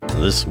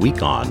This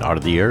week on Art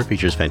of the Air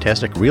features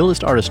Fantastic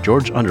Realist artist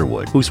George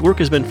Underwood, whose work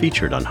has been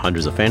featured on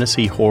hundreds of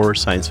fantasy, horror,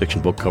 science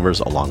fiction book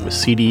covers along with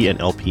CD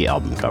and LP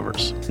album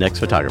covers. Next,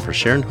 photographer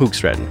Sharon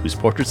Hoogstraten, whose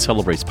portrait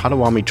celebrates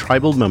Potawatomi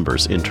tribal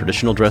members in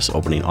traditional dress,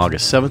 opening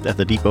August 7th at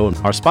the Depot.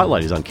 Our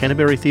spotlight is on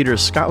Canterbury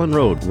Theater's Scotland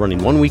Road,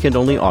 running one weekend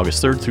only,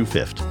 August 3rd through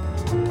 5th.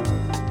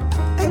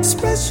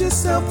 Express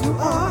yourself through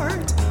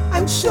art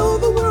and show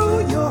the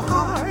world your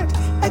heart.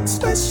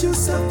 Express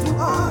yourself through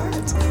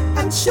art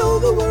and show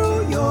the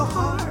world your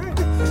heart.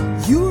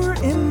 You're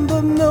in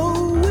the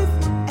know with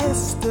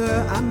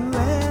Esther and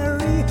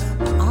Larry.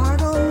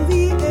 Art on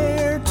the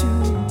air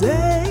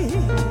today.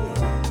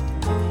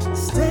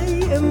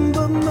 Stay in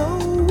the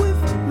know with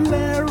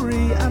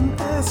Larry and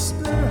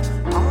Esther.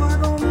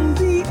 Art on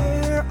the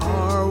air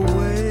our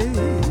way.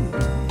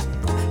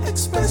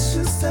 Express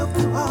yourself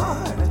through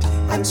art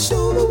and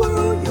show the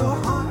world your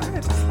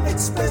heart.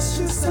 Express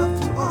yourself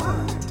through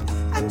art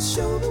and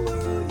show the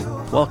world your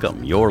heart.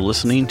 Welcome. You're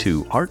listening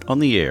to Art on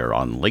the Air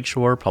on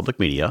Lakeshore Public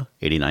Media,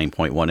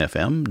 89.1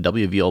 FM,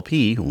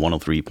 WVLP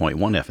 103.1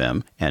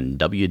 FM, and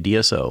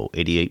WDSO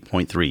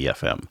 88.3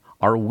 FM.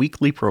 Our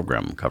weekly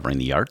program covering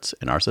the arts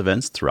and arts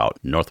events throughout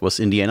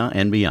Northwest Indiana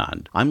and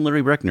beyond. I'm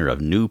Larry Breckner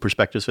of New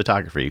Perspectives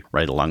Photography,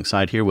 right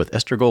alongside here with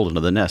Esther Golden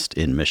of The Nest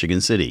in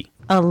Michigan City.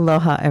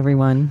 Aloha,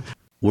 everyone.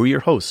 We're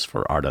your hosts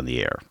for Art on the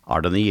Air.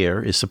 Art on the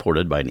Air is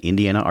supported by an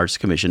Indiana Arts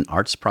Commission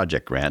Arts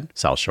Project Grant,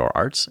 South Shore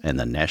Arts, and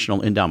the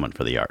National Endowment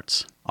for the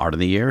Arts. Art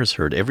on the Air is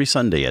heard every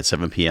Sunday at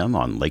 7 p.m.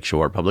 on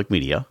Lakeshore Public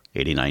Media,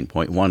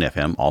 89.1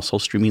 FM, also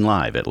streaming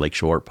live at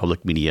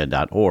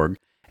lakeshorepublicmedia.org,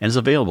 and is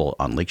available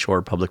on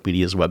Lakeshore Public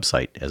Media's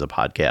website as a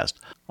podcast.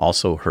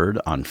 Also heard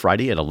on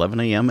Friday at 11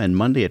 a.m. and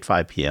Monday at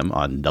 5 p.m.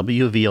 on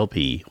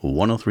WVLP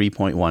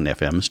 103.1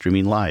 FM,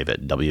 streaming live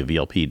at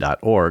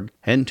wvlp.org,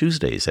 and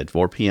Tuesdays at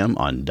 4 p.m.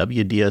 on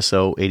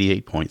WDSO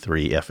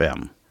 88.3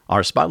 FM.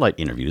 Our spotlight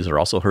interviews are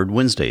also heard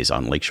Wednesdays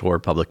on Lakeshore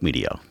Public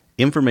Media.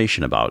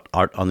 Information about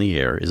Art on the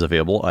Air is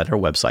available at our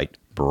website,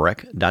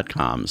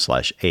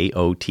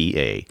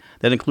 breck.com/AOTA.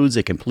 That includes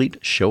a complete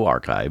show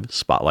archive,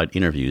 spotlight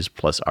interviews,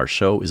 plus our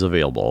show is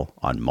available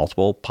on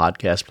multiple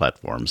podcast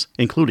platforms,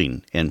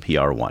 including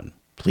NPR One.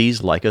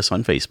 Please like us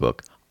on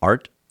Facebook,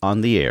 Art on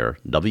the Air,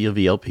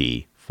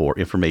 WVLP, for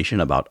information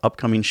about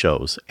upcoming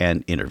shows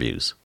and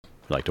interviews.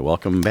 I'd like to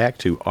welcome back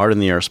to Art in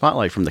the Air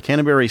Spotlight from the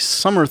Canterbury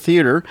Summer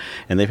Theater,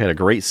 and they've had a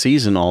great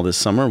season all this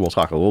summer. We'll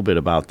talk a little bit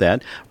about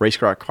that. Ray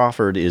Scott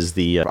Crawford is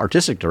the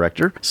artistic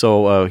director,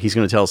 so he's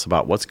going to tell us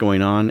about what's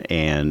going on,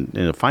 and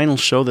the final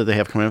show that they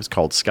have coming up is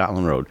called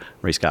Scotland Road.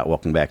 Ray Scott,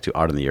 welcome back to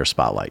Art in the Air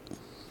Spotlight.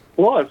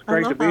 Well, it's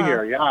great to be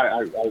here. Yeah,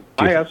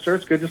 hi, Esther.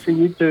 It's good to see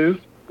you, too.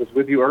 I was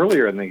with you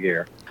earlier in the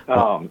year.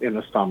 In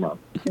the summer.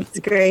 It's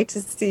great to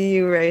see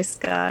you, Ray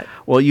Scott.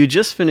 Well, you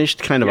just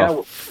finished kind of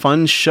a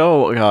fun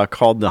show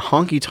called The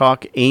Honky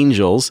Tonk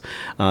Angels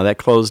that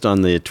closed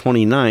on the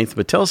 29th.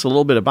 But tell us a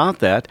little bit about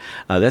that.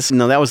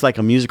 That was like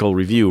a musical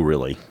review,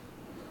 really.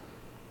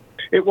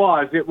 It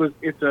was.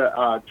 It's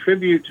a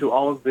tribute to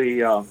all of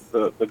the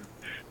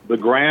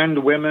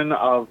grand women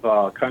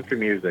of country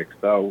music.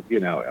 So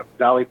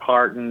Dolly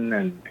Parton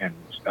and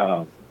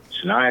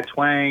Shania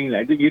Twain.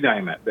 You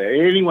name it.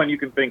 Anyone you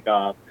can think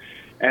of.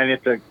 And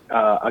it's a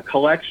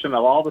collection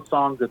of all the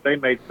songs that they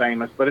made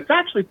famous, but it's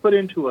actually put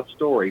into a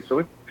story.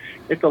 So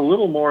it's a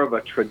little more of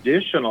a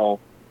traditional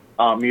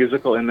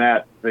musical in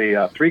that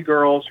the three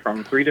girls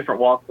from three different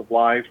walks of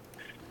life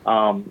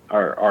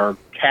are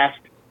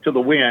cast to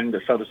the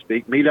wind, so to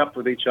speak, meet up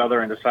with each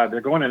other and decide they're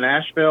going to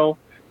Nashville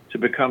to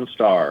become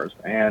stars.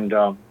 And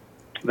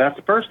that's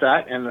the first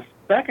act. And the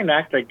second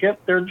act, they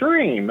get their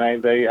dream.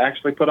 They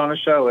actually put on a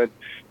show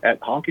at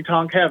Honky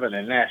Tonk Heaven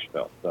in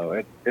Nashville.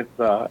 So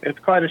it's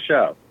quite a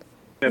show.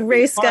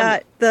 Ray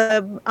Scott,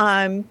 the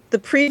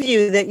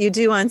preview that you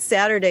do on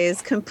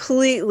Saturdays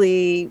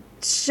completely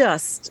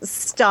just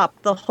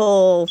stopped the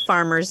whole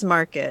farmers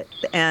market,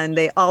 and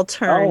they all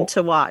turned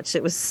to watch.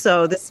 It was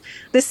this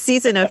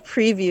season of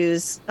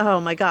previews.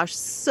 Oh my gosh,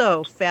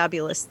 so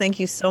fabulous! Thank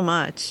you so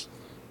much.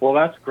 Well,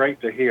 that's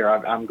great to hear.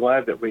 I'm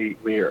glad that we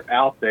are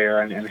out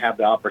there and have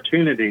the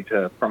opportunity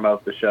to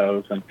promote the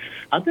shows. And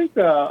I think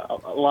a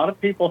lot of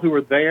people who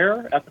were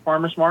there at the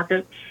farmers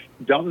market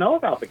don't know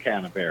about the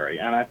Canterbury,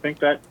 and I think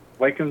that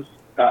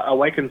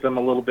awakens them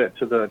a little bit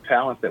to the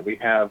talent that we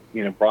have,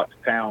 brought to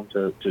town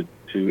to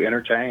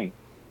entertain.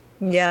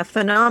 Yeah,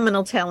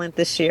 phenomenal talent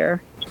this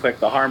year. Like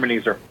the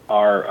harmonies are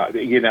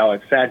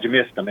it's sad you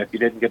missed them if you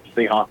didn't get to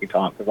see Honky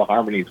Tonk, because the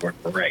harmonies were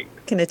great.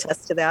 Can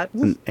attest to that.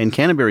 And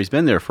Canterbury's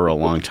been there for a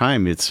long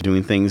time. It's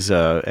doing things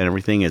and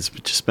everything. It's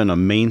just been a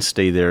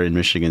mainstay there in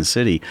Michigan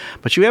City.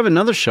 But you have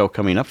another show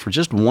coming up for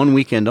just one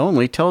weekend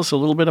only. Tell us a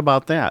little bit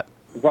about that.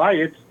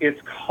 Right.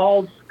 It's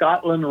called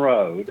Scotland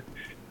Road,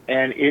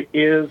 and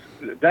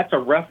that's a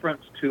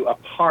reference to a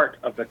part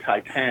of the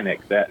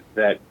Titanic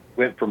that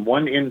went from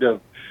one end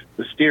of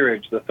the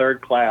steerage, the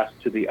third class,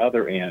 to the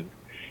other end.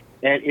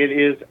 And it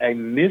is a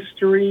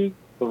mystery,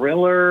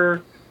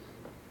 thriller,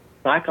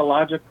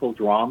 psychological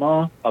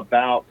drama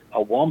about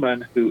a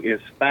woman who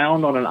is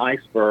found on an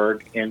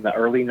iceberg in the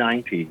early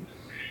 90s.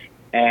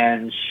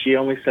 and she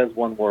only says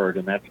one word,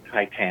 and that's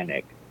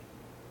Titanic.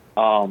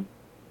 Well,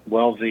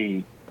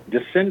 the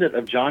descendant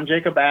of John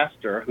Jacob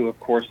Astor, who of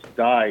course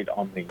died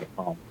on the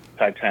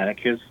Titanic,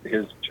 his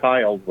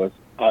child was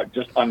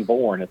just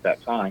unborn at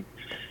that time,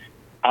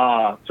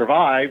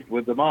 survived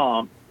with the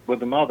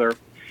mother,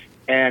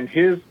 and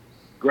his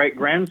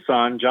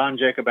great-grandson, John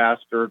Jacob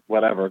Astor,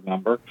 whatever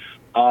number,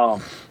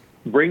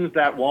 brings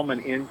that woman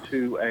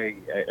into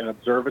an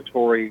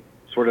observatory,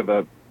 sort of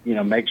a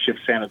makeshift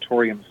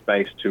sanatorium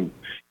space.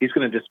 He's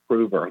going to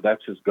disprove her.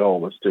 That's his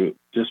goal, is to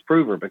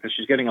disprove her, because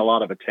she's getting a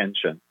lot of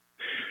attention.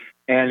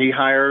 And he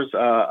hires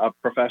a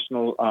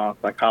professional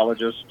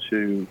psychologist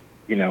to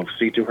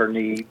see to her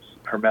needs,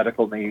 her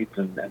medical needs,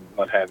 and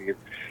what have you.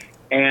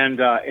 And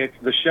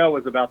the show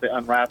is about the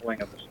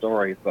unraveling of the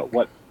stories, but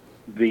what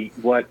the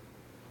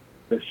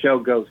show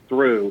goes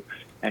through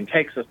and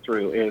takes us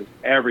through is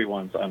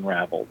everyone's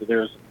unraveled.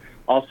 There's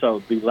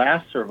also the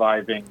last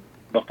surviving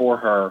before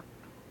her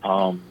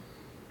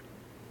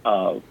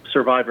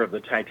survivor of the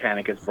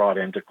Titanic is brought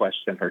in to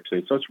question her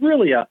too. So it's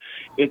really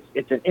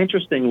it's an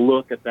interesting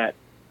look at that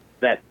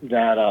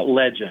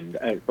legend,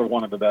 for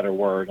want of a better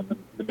word, and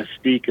the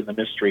mystique and the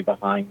mystery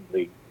behind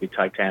the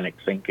Titanic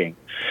sinking.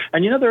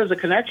 And there is a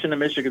connection to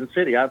Michigan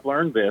City. I've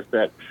learned this,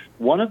 that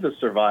one of the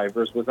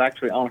survivors was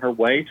actually on her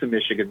way to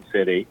Michigan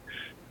City,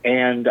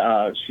 and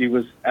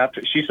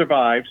after she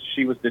survived,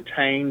 she was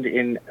detained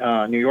in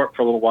New York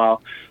for a little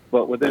while,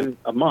 but within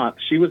a month,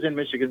 she was in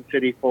Michigan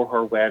City for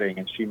her wedding,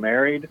 and she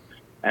married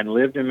and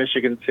lived in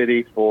Michigan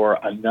City for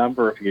a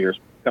number of years,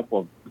 a couple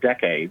of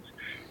decades.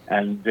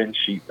 And then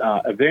she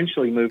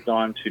eventually moved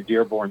on to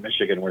Dearborn,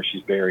 Michigan, where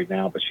she's buried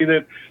now. But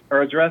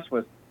her address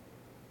was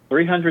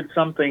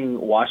 300-something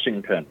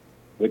Washington,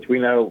 which we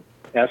know,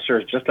 Esther,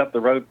 is just up the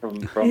road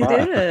from us.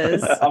 It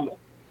is.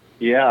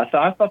 Yeah, so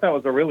I thought that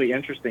was a really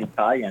interesting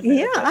tie-in.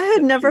 Yeah, I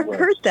had never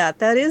heard that.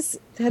 That is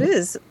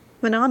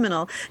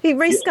phenomenal. Hey,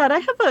 Ray Scott, I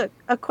have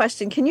a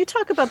question. Can you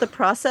talk about the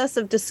process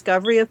of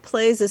discovery of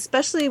plays,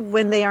 especially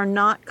when they are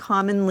not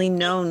commonly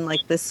known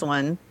like this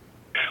one?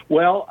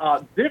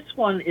 Well, this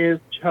one is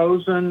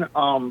chosen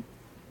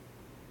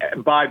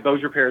by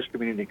Bossier Parish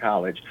Community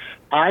College.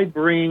 I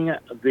bring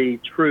the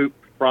troupe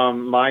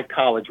from my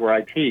college where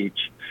I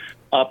teach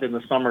up in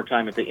the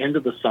summertime, at the end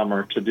of the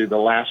summer, to do the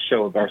last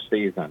show of our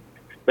season.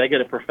 They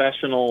get a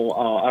professional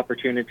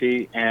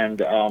opportunity, and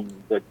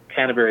the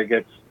Canterbury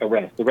gets a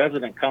rest. The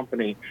resident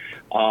company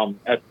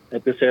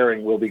at this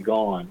airing will be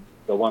gone,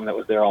 the one that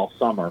was there all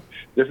summer.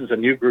 This is a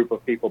new group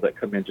of people that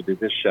come in to do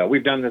this show.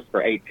 We've done this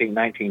for 18,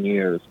 19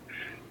 years.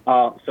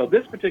 So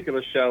this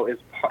particular show is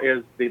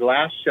the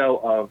last show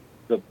of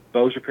the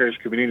Bossier Parish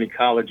Community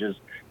College's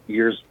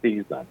year's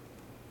season.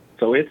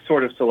 So it's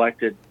sort of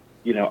selected,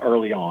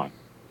 early on.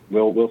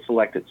 We'll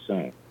select it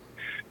soon.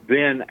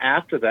 Then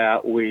after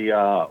that,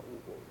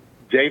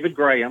 David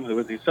Graham, who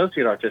is the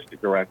Associate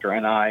Artistic Director,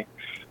 and I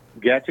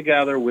get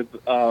together with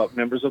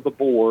members of the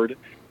board,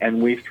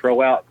 and we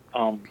throw out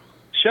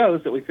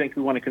shows that we think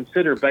we want to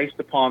consider based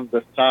upon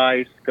the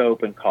size,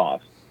 scope, and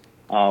cost.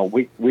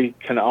 We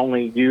can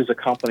only use a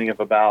company of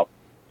about,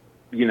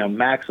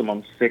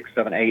 maximum 6,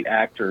 7, 8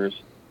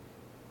 actors.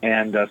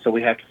 And so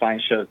we have to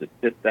find shows that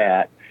fit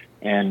that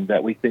and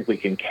that we think we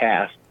can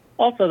cast.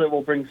 Also, that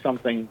will bring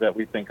something that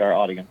we think our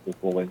audiences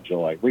will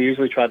enjoy. We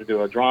usually try to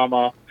do a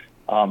drama,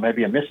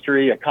 maybe a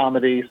mystery, a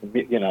comedy, and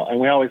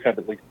we always have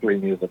at least 3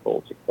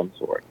 musicals of some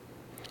sort.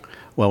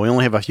 Well, we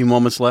only have a few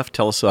moments left.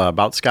 Tell us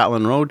about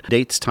Scotland Road,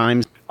 dates,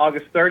 times.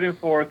 August 3rd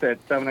and 4th at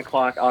 7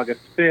 o'clock,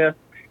 August 5th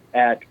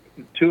at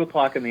 2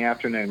 o'clock in the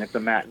afternoon. It's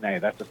a matinee.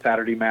 That's a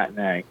Saturday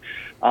matinee.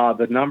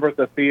 The number at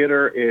the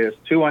theater is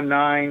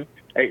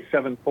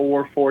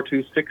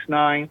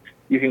 219-874-4269.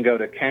 You can go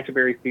to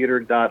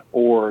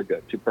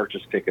canterburytheater.org to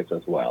purchase tickets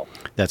as well.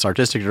 That's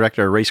Artistic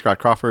Director Ray Scott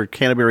Crawford,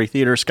 Canterbury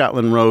Theater,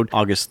 Scotland Road,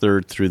 August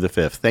 3rd through the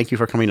 5th. Thank you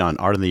for coming on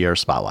Art in the Air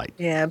Spotlight.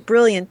 Yeah,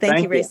 brilliant.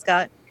 Thank you, Ray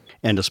Scott.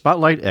 And a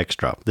Spotlight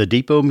Extra, the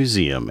Depot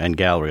Museum and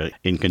Gallery,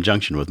 in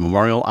conjunction with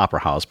Memorial Opera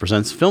House,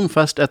 presents Film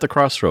Fest at the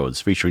Crossroads,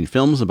 featuring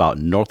films about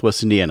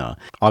Northwest Indiana,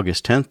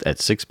 August 10th at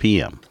 6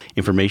 p.m.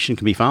 Information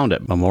can be found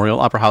at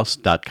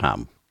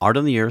memorialoperahouse.com. Art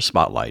on the Air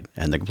Spotlight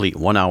and the complete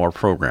 1-hour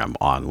program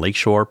on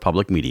Lakeshore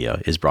Public Media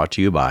is brought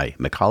to you by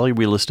Macaulay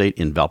Real Estate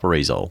in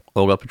Valparaiso,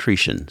 Olga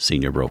Patrician,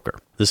 Senior Broker.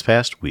 This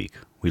past week,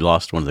 we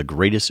lost one of the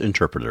greatest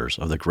interpreters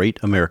of the Great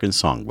American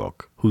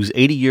Songbook, whose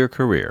 80-year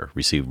career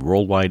received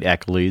worldwide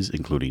accolades,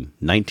 including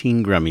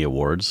 19 Grammy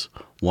Awards,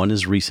 one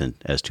as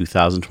recent as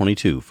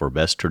 2022 for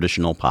Best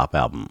Traditional Pop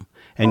Album,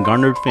 and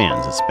garnered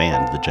fans that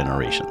spanned the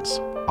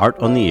generations. Art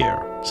on the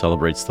Air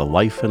celebrates the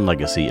life and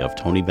legacy of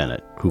Tony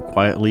Bennett, who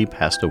quietly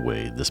passed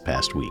away this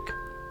past week.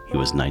 He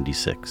was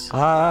 96.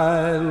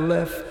 I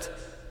left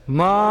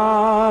my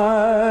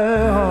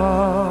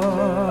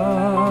heart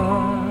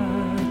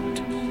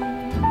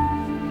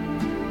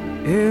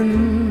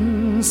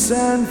in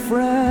San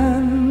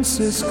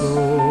Francisco,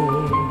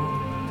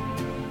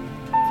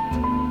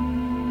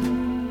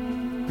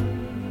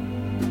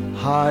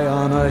 high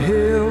on a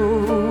hill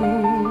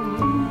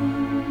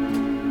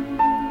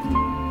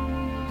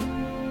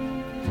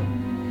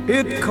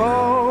it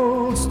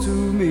calls to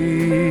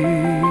me.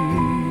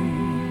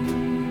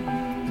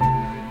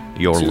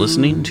 You're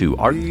listening to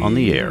Art on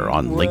the Air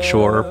on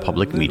Lakeshore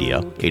Public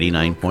Media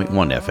 89.1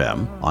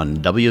 FM, on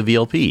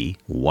WVLP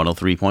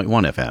 103.1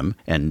 FM,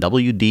 and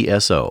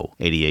WDSO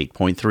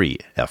 88.3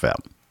 FM.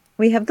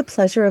 We have the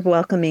pleasure of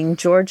welcoming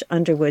George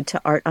Underwood to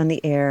Art on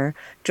the Air.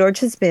 George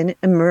has been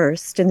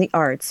immersed in the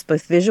arts,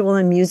 both visual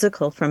and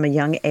musical, from a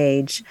young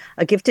age.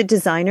 A gifted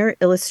designer,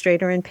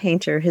 illustrator, and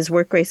painter, his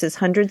work graces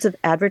hundreds of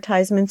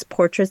advertisements,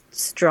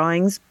 portraits,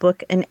 drawings,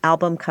 book, and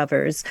album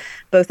covers,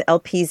 both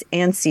LPs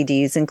and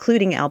CDs,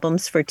 including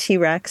albums for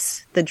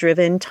T-Rex, The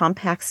Driven, Tom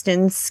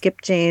Paxton,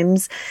 Skip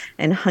James,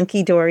 and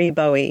Hunky Dory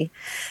Bowie.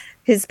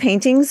 His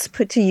paintings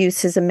put to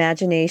use his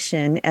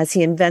imagination as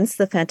he invents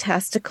the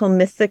fantastical,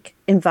 mythic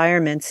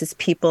environments his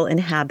people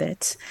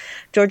inhabit.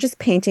 George's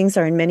paintings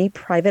are in many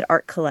private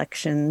art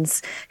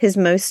collections. His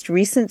most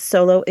recent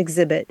solo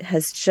exhibit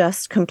has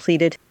just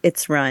completed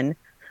its run.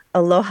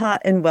 Aloha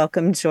and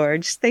welcome,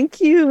 George.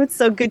 Thank you. It's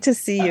so good to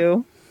see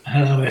you.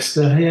 Hello,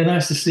 Esther. Yeah,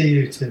 nice to see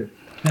you too.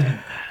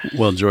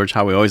 Well, George,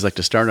 how we always like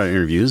to start our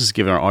interviews is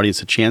giving our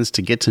audience a chance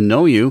to get to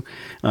know you,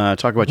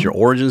 talk about your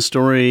origin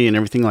story and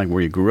everything, like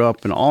where you grew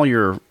up and all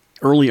your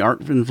early art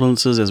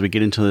influences as we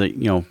get into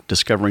the,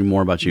 discovering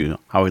more about you.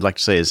 How we'd like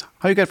to say is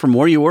how you got from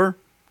where you were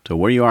to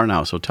where you are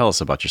now. So tell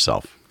us about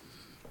yourself.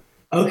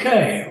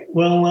 Okay.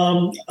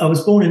 Well, I was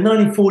born in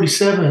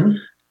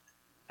 1947,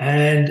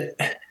 and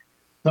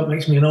that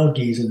makes me an old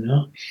geezer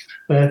now.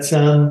 But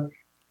I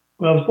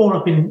was born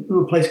up in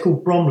a place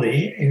called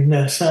Bromley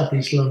in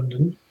southeast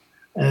London.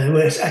 Well,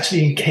 it's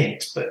actually in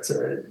Kent, but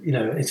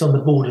it's on the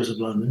borders of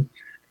London.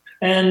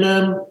 And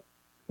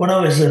when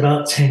I was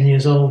about 10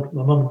 years old,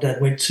 my mum and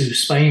dad went to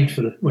Spain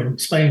when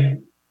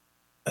Spain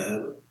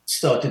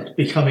started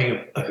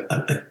becoming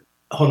a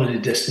holiday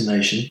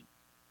destination.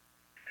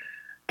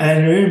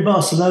 And we were in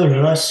Barcelona,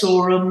 and I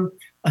saw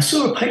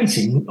a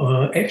painting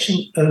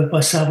etching by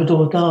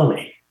Salvador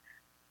Dali,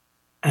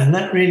 and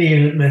that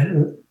really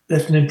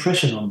left an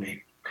impression on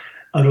me.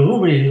 I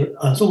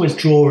was always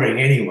drawing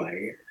anyway.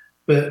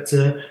 But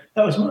that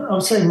was, I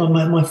would say,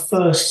 my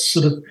first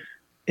sort of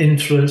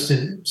influence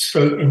and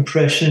stroke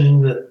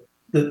impression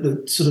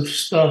that sort of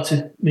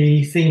started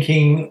me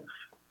thinking,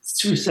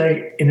 should we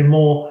say, in a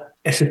more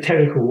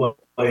esoterical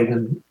way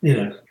than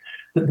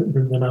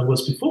I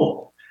was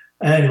before.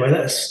 Anyway,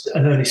 that's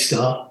an early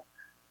start.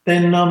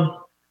 Then I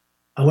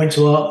went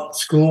to art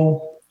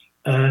school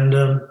and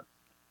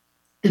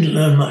didn't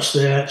learn much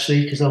there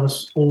actually, because I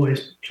was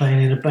always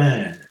playing in a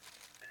band.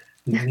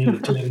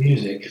 Doing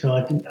music, so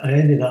I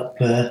ended up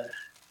well,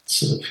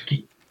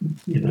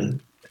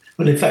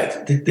 in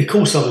fact, the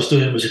course I was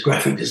doing was a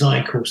graphic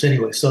design course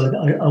anyway, so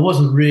I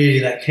wasn't really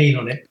that keen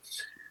on it.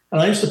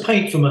 And I used to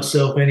paint for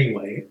myself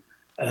anyway,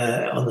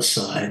 on the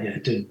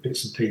side, doing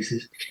bits and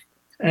pieces.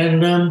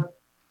 And I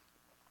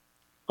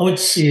went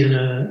to see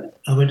a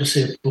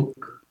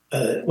book.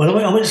 I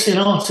went to see an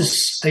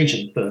artist's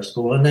agent first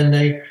of all, and then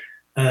they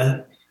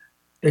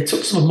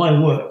took some of my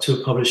work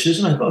to publishers,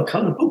 and I got a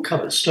couple of book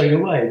covers straight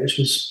away, which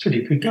was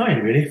pretty good going,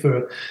 really,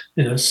 for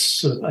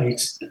sort of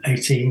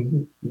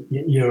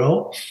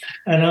 18-year-old.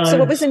 And so,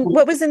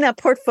 what was in that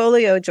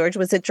portfolio, George?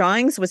 Was it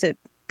drawings? Was it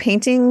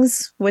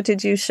paintings? What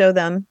did you show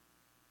them?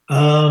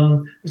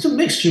 It's a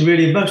mixture,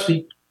 really.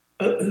 Mostly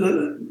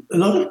a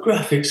lot of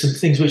graphics and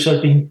things which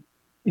I've been,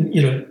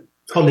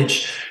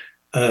 college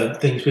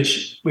things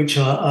which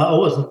I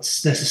wasn't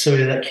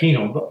necessarily that keen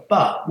on.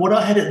 But what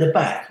I had at the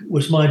back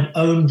was my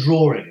own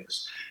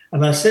drawings.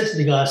 And I said to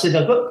the guy,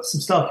 I've got some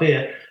stuff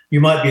here,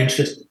 you might be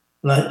interested.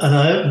 And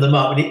I opened them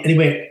up, and he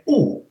went,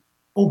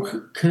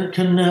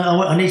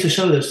 I need to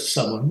show this to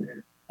someone.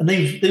 And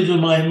these were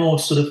my more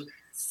sort of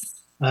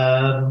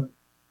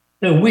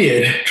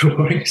weird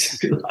drawings,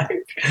 if you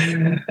like.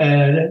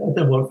 I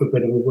don't want for a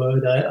bit of a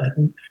word. I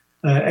think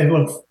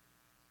everyone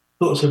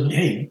thought of,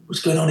 hey,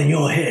 what's going on in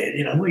your head?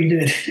 What are you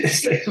doing?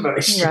 It's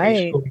very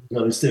strange things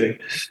I was doing.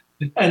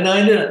 And I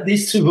ended up,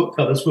 these two book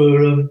covers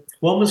were,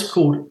 one was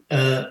called,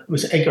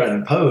 was Edgar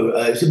Allan Poe.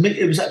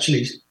 It was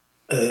actually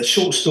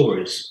short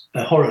stories,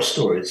 horror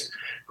stories,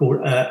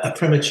 called A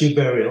Premature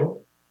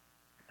Burial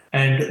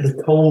and The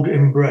Cold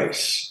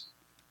Embrace.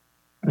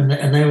 And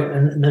they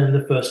were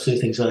the first two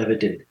things I ever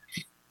did.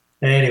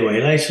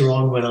 Anyway, later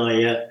on when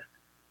I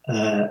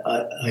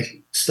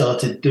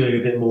started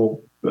doing a bit more,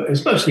 it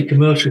was mostly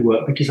commercial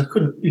work because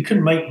you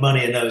couldn't make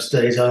money in those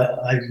days.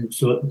 I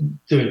was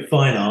doing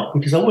fine art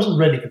because I wasn't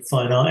ready for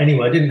fine art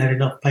anyway. I didn't have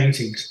enough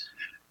paintings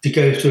to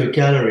go to a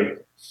gallery,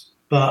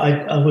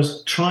 but I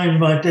was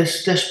trying my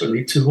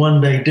desperately to one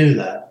day do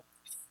that.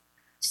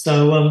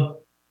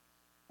 So,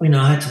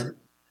 I had to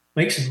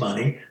make some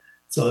money.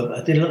 So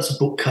I did lots of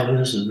book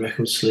covers and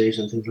record sleeves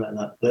and things like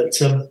that. But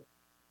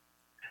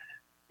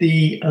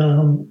the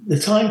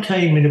time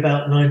came in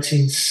about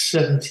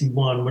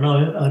 1971 when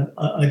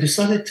I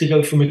decided to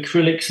go from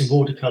acrylics and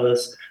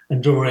watercolors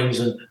and drawings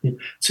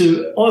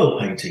to oil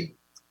painting,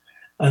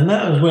 and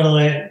that was when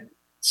I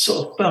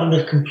sort of found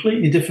a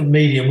completely different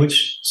medium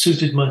which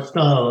suited my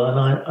style, and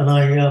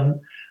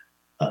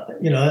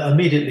I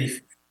immediately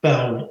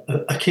found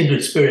a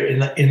kindred spirit in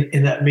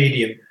that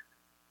medium,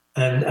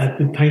 and I've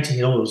been painting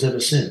in oils ever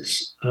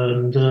since.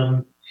 And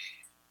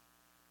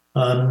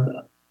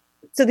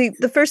so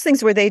the first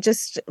things, were they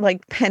just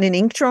like pen and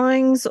ink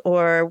drawings,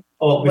 or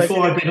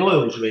before I did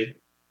oils, really?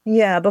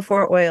 Yeah,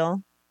 before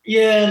oil.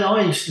 Yeah, and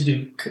I used to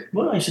do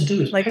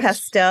is like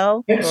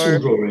pencil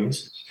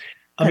drawings.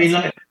 I mean,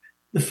 like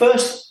the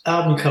first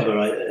album cover,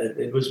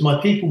 it was "My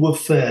people were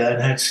fair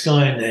and had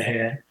sky in their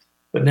hair,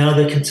 but now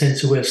they're content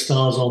to wear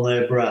stars on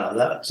their brow."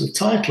 That's the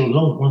title,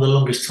 one of the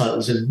longest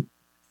titles in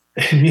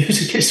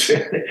music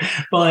history,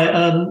 by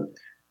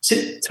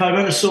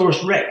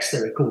Tyrannosaurus Rex,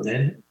 they were called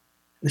then.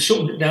 They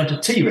shortened it down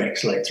to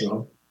T-Rex later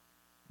on.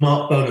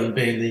 Mark Bolan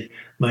being the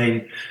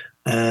main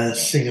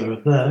singer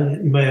of that.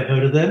 You may have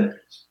heard of them.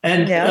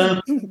 And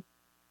I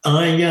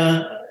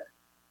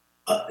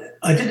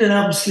did an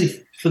album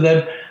sleeve for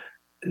them.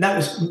 And that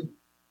was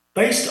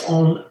based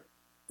on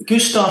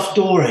Gustave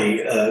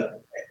Doré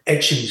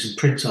etchings and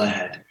prints I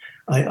had.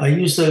 I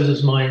used those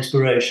as my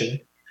inspiration.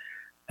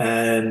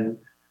 And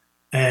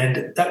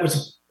that was a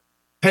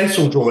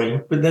pencil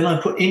drawing, but then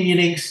I put Indian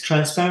inks,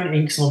 transparent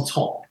inks on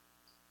top.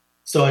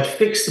 So I'd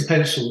fix the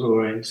pencil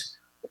drawings,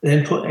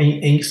 then put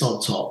inks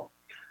on top.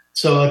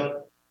 So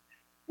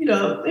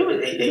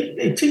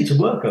it seemed to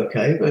work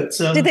okay. But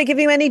did they give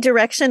you any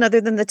direction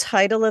other than the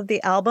title of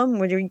the album?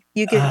 Were you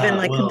given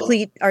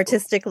complete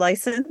artistic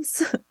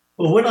license?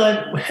 Well, when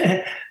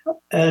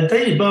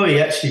David Bowie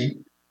actually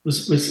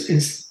was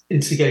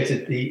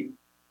instigated he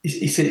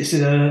said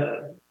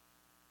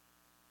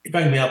he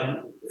rang me up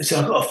and said,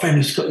 "I've got a friend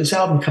who's got this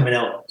album coming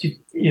out,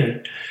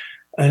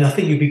 and I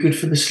think you'd be good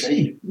for the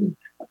sleeve."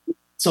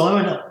 So I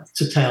went up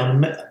to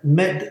town and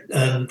met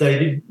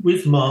David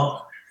with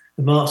Mark,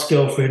 and Mark's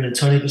girlfriend, and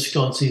Tony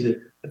Visconti,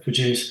 the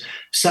producer,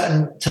 sat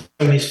in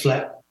Tony's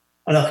flat,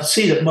 and I could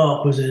see that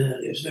Mark was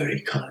very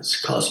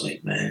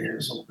cosmic, man. It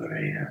was all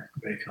very,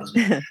 very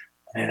cosmic.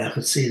 And I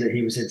could see that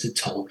he was into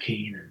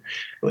Tolkien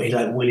and he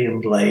liked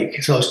William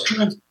Blake. So I was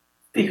trying to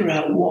figure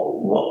out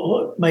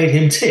what made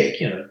him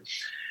tick, And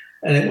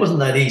it wasn't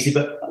that easy.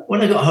 But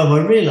when I got home, I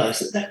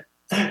realised that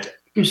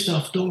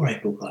Gustave Doré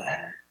book I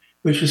had,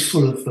 which was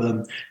full of,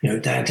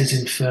 Dante's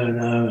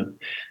Inferno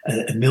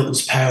and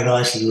Milton's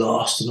Paradise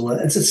Lost and all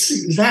that. It's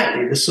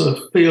exactly the sort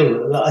of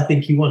feel that I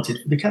think he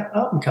wanted for the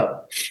album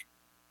cover.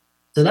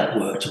 So that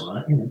worked all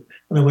right, And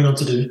I went on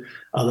to do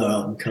other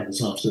album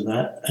covers after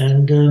that.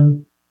 And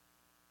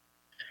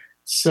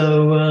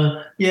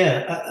a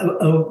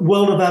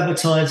world of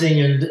advertising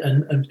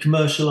and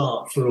commercial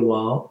art for a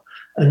while.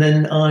 And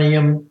then I,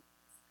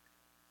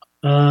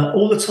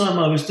 all the time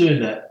I was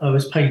doing that, I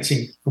was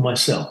painting for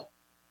myself.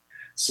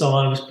 So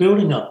I was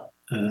building up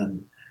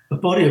a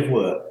body of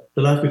work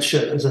that I could show,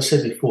 as I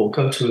said before,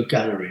 go to a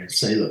gallery and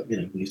say, "Look,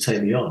 will you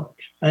take me on?"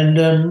 And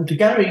the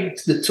gallery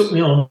that took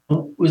me on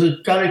was a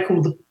gallery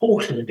called the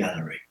Portland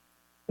Gallery.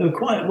 They were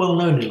quite well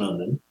known in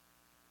London,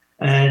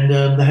 and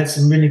they had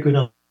some really good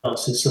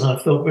artists, and I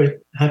felt very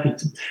happy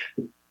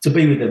to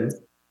be with them.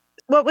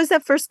 What was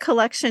that first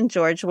collection,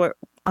 George?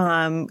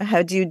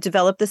 How do you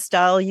develop the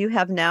style you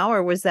have now,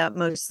 or was that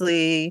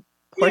mostly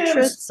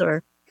portraits?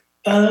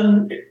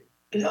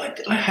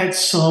 I had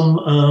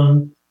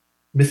some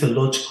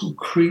mythological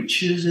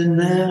creatures in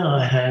there.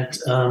 I had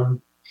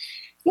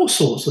all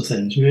sorts of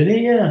things,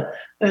 really, yeah.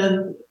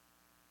 And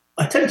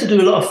I tend to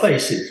do a lot of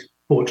faces,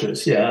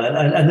 portraits, yeah,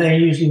 and they're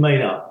usually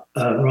made up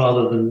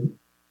rather than,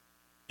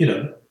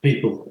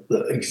 people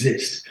that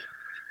exist.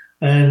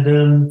 And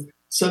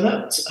so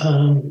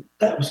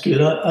that was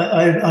good.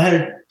 I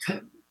had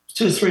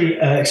 2 or 3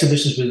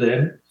 exhibitions with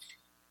them,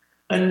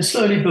 and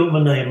slowly built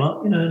my name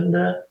up, and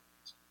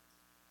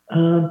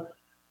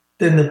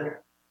then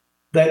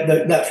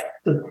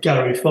the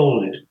gallery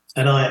folded,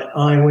 and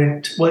I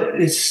went. Well,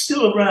 it's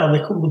still around.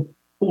 They're called the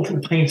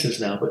Portland Painters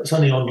now, but it's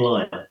only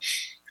online.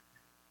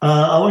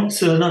 I went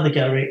to another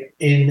gallery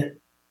in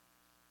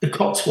the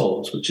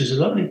Cotswolds, which is a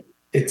lovely.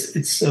 It's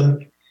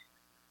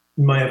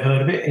you may have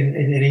heard of it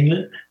in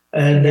England,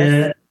 and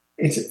yes.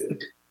 It's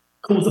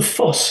called the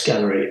Foss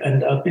Gallery,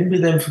 and I've been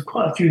with them for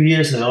quite a few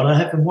years now, and I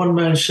have a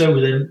one-man show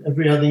with them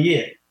every other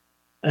year.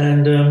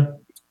 And I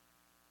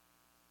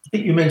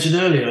think you mentioned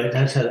earlier,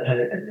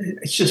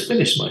 it's just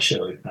finished my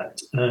show, in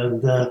fact,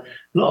 and a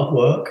lot of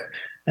work,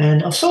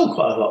 and I've sold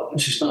quite a lot,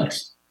 which is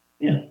nice.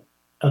 Yeah,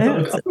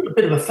 I've got a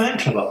bit of a fan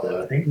club up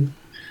there, I think.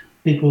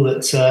 People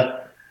that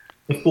have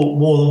bought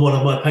more than one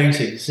of my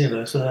paintings,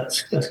 so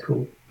that's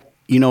cool.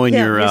 In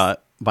your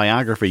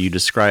biography, you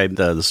described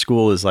the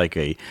school as like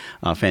a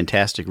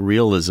fantastic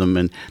realism,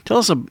 and tell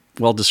us,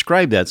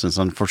 describe that, since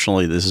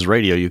unfortunately this is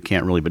radio, you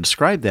can't really, but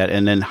describe that,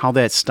 and then how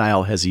that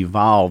style has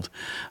evolved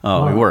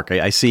work.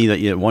 I see that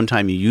at one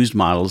time you used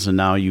models, and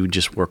now you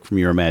just work from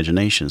your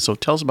imagination. So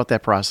tell us about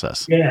that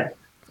process. Yeah,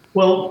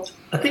 well,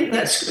 I think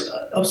I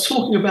was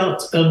talking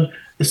about the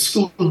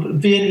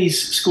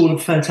Viennese School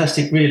of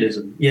Fantastic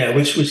Realism,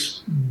 which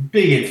was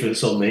big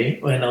influence on me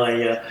when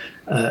I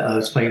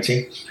was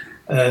painting.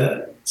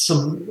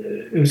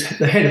 It was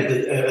the head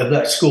of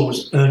that school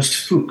was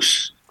Ernst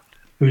Fuchs,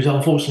 who's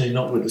unfortunately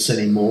not with us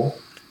anymore.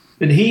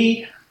 But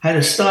he had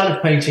a style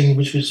of painting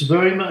which was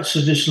very much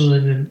traditional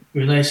in the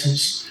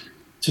Renaissance,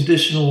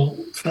 traditional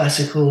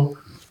classical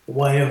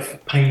way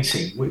of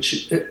painting,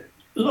 which a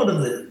lot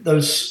of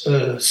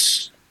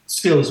those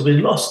skills have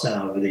been lost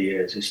now over the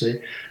years, you see.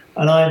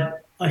 And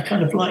I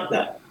kind of like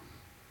that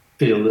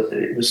feel that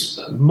it was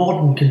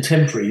modern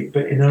contemporary,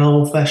 but in an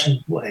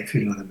old-fashioned way, if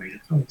you know what I mean.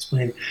 I can't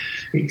explain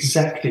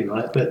exactly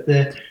right, but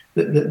the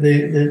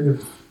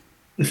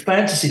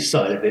fantasy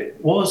side of it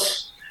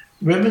was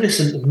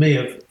reminiscent of me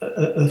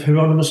of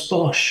Hieronymus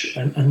Bosch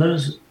and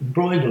those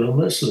Bruegel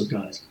and those sort of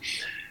guys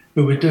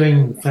who were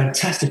doing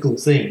fantastical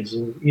things,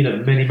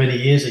 many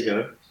years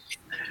ago.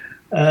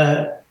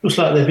 Looks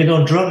like they've been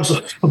on drugs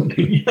or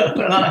something,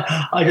 And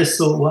I just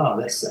thought, wow,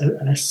 that's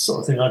the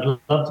sort of thing I'd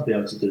love to be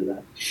able to do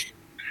that.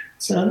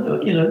 So,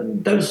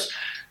 those.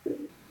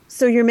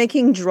 So you're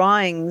making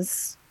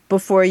drawings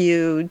before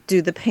you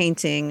do the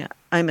painting,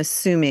 I'm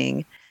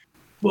assuming.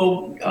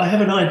 Well, I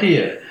have an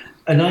idea,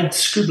 and I'd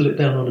scribble it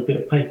down on a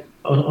bit of paper,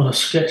 on a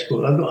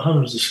sketchbook. I've got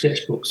hundreds of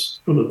sketchbooks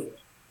full of,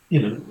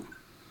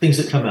 things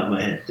that come out of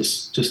my head.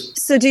 Just.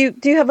 So do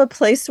you have a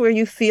place where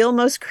you feel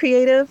most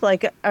creative?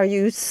 Like, are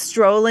you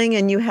strolling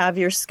and you have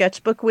your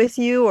sketchbook with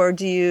you, or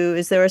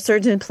is there a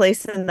certain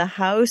place in the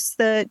house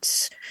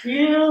that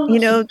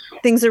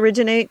things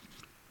originate?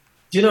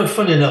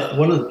 Funny enough,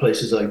 one of the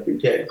places I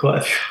get quite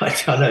a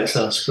few, I know it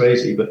sounds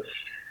crazy, but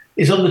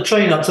it's on the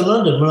train up to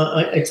London.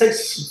 It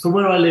takes, from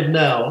where I live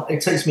now,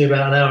 it takes me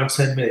about an hour and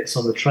 10 minutes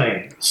on the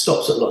train. It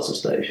stops at lots of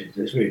stations.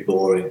 It's a really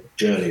boring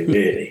journey,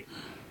 really.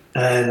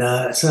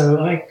 And so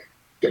I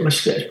get my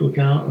sketchbook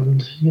out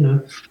and,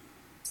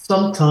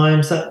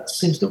 sometimes that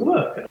seems to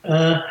work.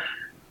 And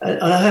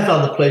I have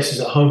other places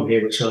at home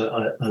here which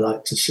I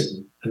like to sit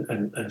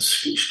and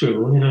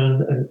scribble,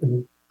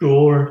 and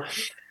draw.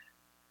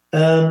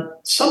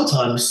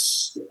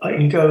 Sometimes I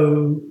can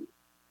go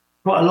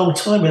quite a long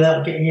time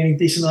without getting any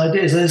decent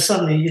ideas. And then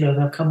suddenly,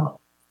 they'll come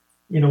up,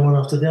 one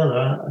after the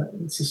other.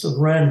 It's a sort of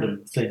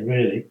random thing,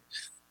 really.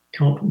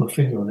 Can't put my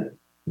finger on it.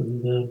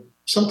 And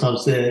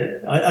sometimes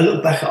I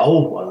look back at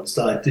old ones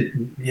that I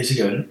did years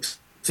ago,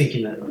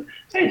 thinking that,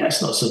 hey,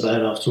 that's not so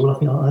bad after all. I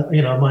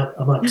think I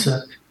might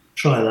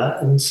try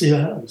that and see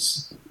what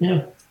happens.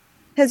 Yeah.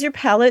 Has your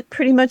palette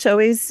pretty much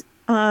always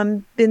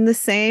been the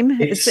same?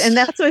 And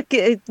that's what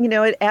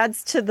it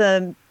adds to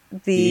the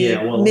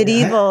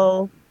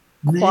medieval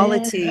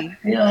quality.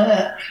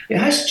 Yeah, it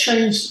has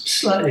changed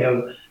slightly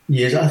over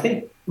years. I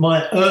think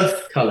my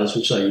earth colours,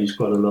 which I use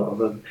quite a lot of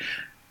them,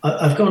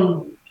 I've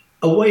gone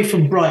away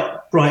from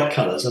bright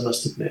colours. I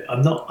must admit,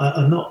 I'm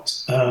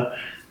not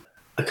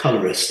a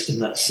colourist in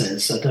that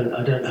sense. I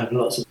don't have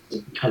lots of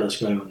colours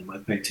going on in my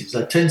paintings.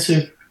 I tend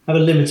to have a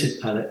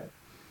limited palette.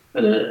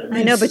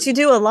 I know, but you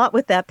do a lot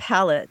with that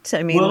palette.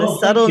 I mean, the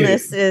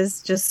subtleness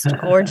is just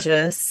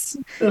gorgeous.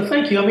 Well,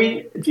 thank you. I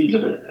mean, if you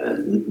look at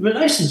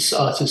Renaissance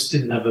artists,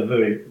 didn't have a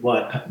very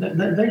wide palette.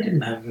 They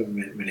didn't have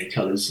very many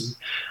colours. And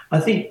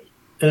I think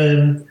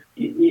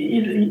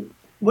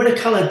when a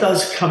colour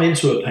does come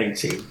into a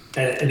painting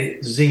and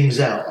it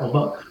zings out,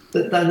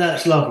 then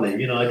that's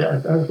lovely.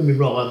 Don't get me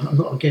wrong. I'm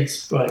not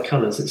against bright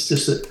colours. It's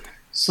just that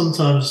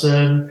sometimes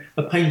a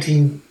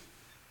painting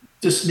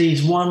just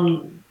needs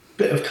one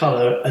bit of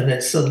colour, and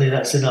then suddenly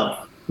that's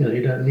enough.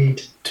 You don't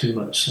need too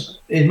much,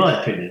 in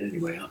my opinion.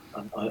 Anyway,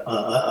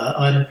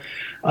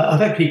 I've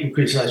had people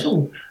criticise,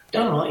 "Oh,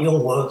 don't like your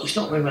work. It's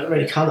not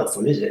very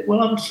colourful, is it?"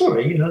 Well, I'm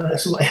sorry.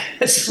 That's the way.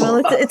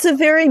 It's a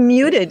very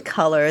muted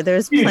colour.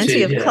 There's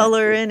plenty of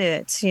colour in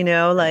it.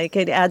 Like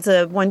it adds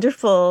a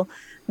wonderful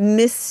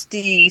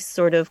misty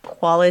sort of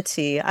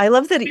quality. I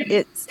love that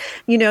it's,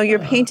 your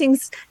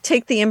paintings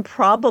take the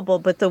improbable,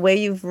 but the way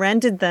you've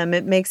rendered them,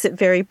 it makes it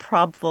very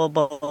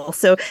probable.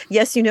 So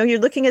yes, you're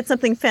looking at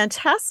something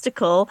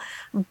fantastical,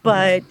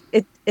 but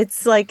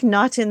it's like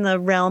not in the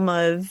realm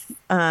of,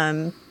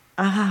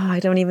 I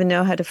don't even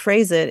know how to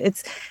phrase it.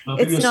 It's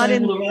not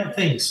in all the right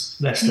things,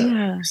 Lester.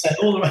 Yeah. Said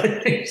all the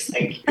right things.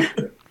 Thank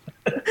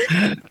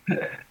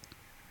you.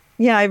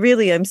 Yeah, I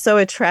really am so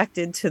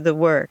attracted to the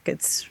work.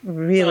 It's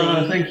really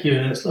thank you.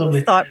 That's lovely.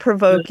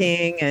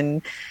 Thought-provoking,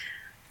 and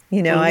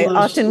I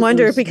often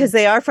wonder, because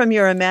they are from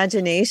your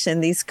imagination,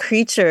 these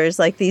creatures,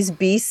 like these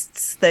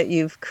beasts that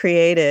you've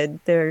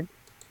created. They're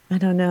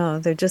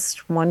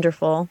just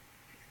wonderful.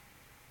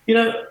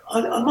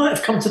 I might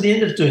have come to the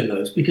end of doing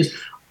those because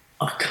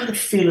I kind of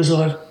feel as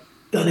though I've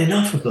done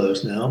enough of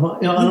those now.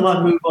 I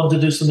might move on to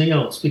do something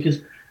else,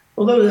 because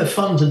although they're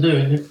fun to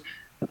do,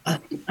 I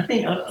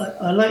think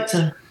I like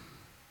to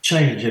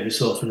change every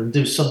so often and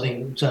do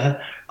something which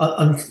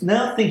I'm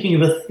now thinking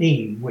of a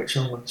theme which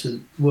I want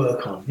to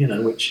work on,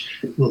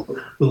 which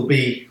will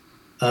be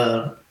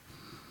for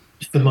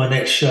my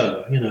next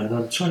show, and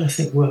I'm trying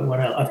to work one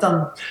out.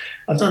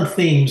 I've done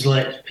themes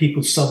like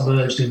people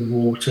submerged in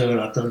water.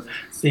 I've done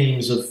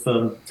themes of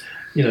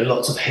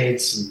lots of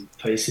heads and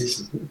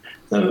faces.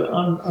 So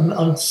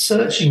I'm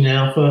searching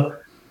now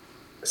for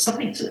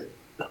something to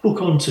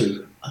hook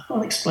onto. I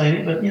can't explain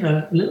it, but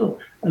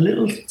a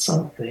little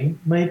something.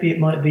 Maybe it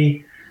might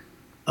be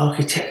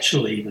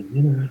architectural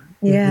even,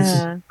 There's Yeah.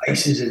 some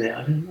faces in it.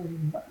 I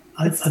don't know.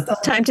 It's I've done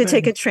time to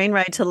take a train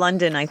ride to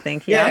London, I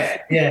think. Yeah.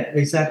 yeah,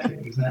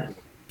 exactly.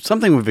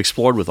 Something we've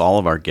explored with all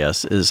of our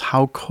guests is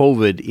how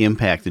COVID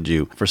impacted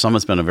you. For some,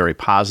 it's been a very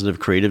positive,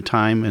 creative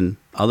time, and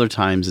other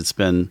times it's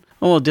been,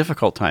 a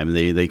difficult time.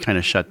 They kind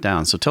of shut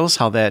down. So tell us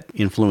how that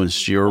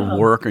influenced your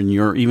work and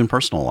your even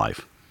personal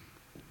life.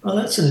 Oh,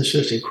 that's an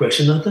interesting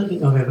question. I don't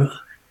think I've ever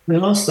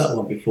been asked that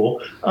one before.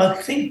 I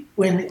think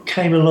when it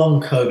came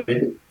along,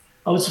 COVID,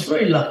 I was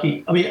very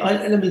lucky. I mean,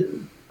 I live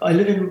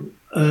in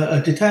a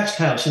detached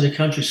house in the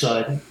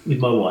countryside with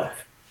my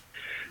wife.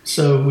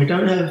 So we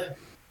don't have,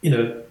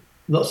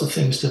 lots of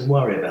things to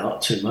worry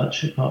about too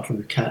much, apart from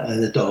the cat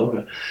and the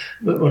dog.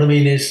 But what I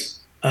mean is,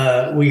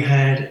 we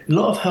had a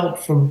lot of help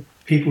from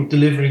people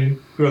delivering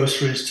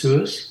groceries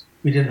to us.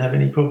 We didn't have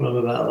any problem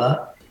about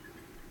that.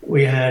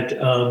 We had,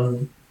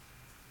 I'm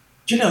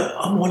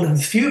one of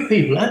the few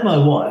people, and my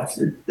wife,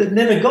 that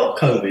never got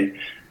COVID.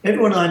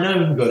 Everyone I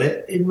know got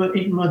it. Even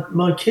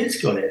my kids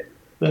got it.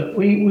 But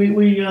we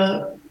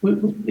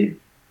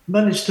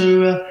managed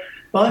to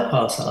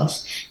bypass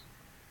us.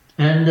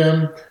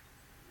 And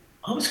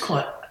I was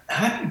quite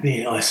happy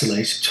being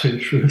isolated, to the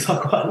truth. I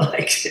quite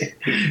liked it.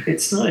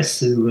 It's nice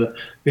to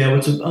be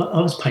able to. I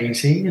was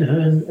painting,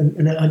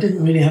 and I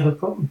didn't really have a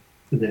problem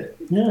with it.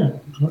 Yeah,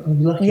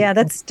 I'm lucky. Yeah,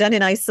 that's done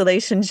in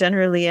isolation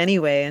generally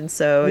anyway, and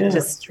so it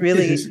just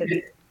really.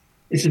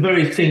 It's a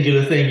very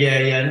singular thing.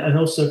 Yeah, and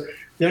also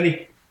the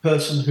only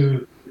person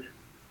who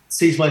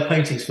sees my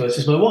paintings first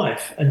is my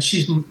wife, and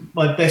she's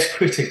my best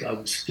critic, I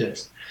would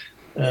suggest.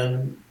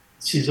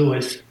 She's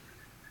always.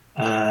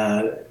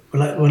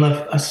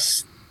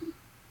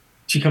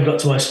 She comes up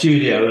to my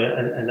studio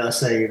and I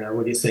say,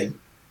 what do you think?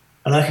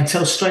 And I can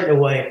tell straight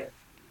away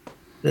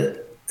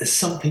that there's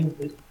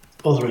something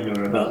bothering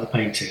her about the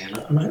painting.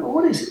 And I go,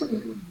 what is it?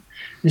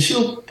 And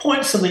she'll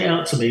point something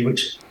out to me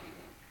which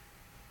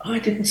I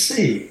didn't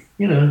see,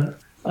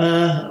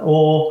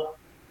 or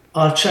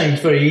I'll change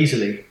very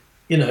easily.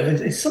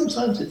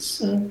 Sometimes it's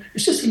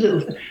just a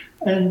little thing.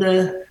 And,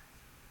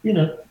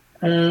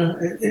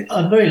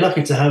 I'm very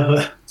lucky to have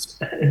her.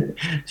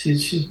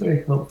 She's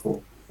very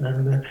helpful,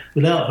 and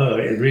without her,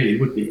 it really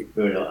would be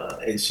very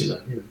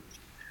insular.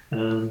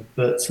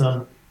 But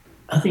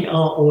I think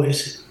art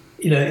always,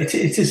 it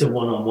is a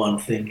one-on-one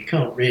thing. You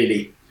can't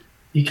really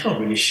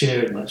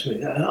share it much.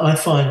 I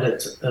find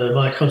that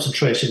my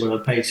concentration when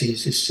I'm painting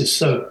is just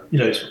so,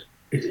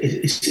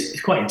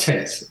 it's quite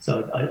intense.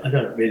 So I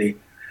don't really.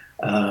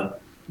 I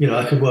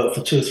can work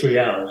for 2 or 3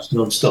 hours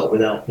non-stop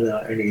without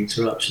any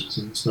interruptions,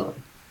 and it's not.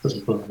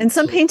 And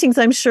some paintings,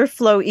 I'm sure,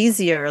 flow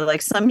easier.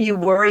 Like some you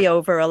worry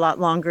over a lot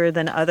longer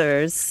than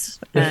others.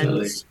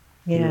 Definitely.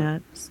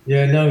 And,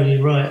 yeah. No,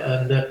 you're right.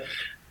 And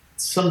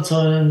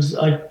sometimes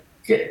I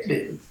get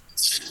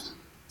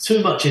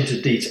too much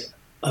into detail.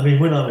 I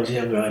mean, when I was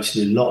younger, I used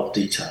to do a lot of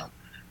detail.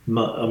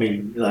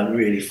 Like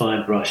really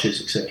fine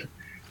brushes, etc.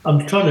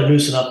 I'm trying to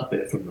loosen up a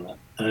bit from that.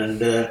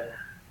 And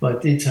my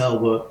detail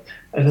work,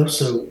 and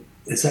also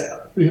it's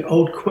that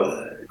old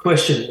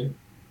question: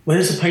 when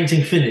is the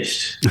painting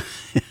finished?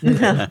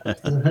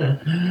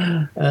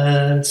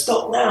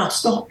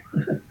 Stop,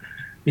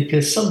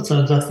 because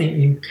sometimes I think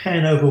you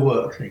can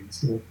overwork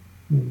things.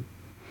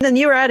 Then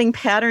you were adding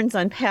patterns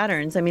on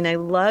patterns. I mean, I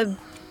love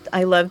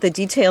the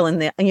detail in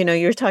the.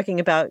 You're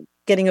talking about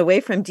getting away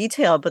from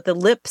detail, but the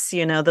lips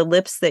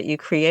that you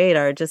create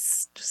are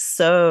just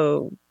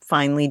so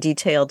finely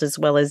detailed, as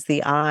well as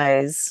the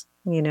eyes.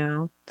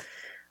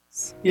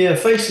 Yeah,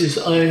 faces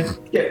I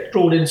get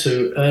drawn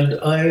into, and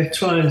I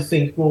try and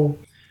think, well,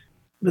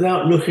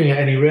 without looking at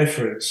any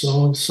reference, I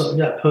want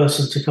that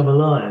person to come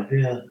alive.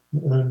 Yeah,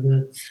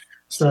 and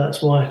so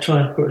that's why I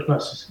try and put as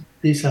much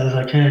detail as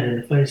I can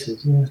in the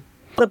faces. Yeah.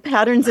 The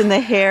patterns in the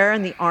hair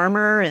and the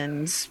armor,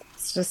 and it's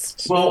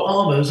just. Well,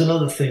 armor is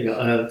another thing,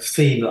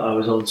 theme that I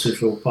was onto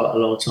for quite a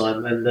long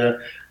time, and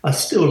I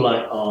still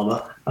like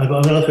armor. I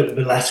look at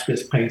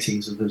Velasquez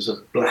paintings, and there's a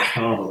black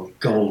armor with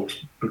gold,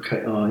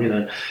 and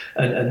in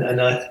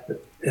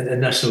the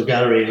National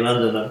Gallery in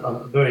London,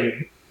 I'm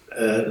very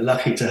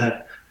lucky to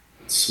have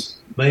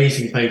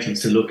amazing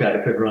paintings to look at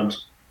if ever I'm,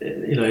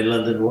 in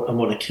London and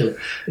want to kill.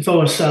 If I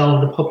want to say I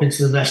want to pop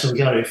into the National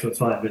Gallery for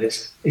 5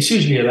 minutes, it's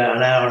usually about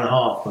an hour and a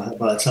half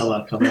by the time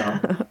I come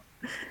out,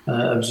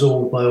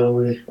 absorbed by all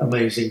the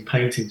amazing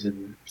paintings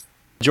in there.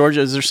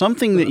 Georgia, is there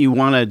something that you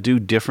want to do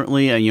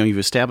differently? You've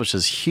established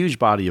this huge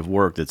body of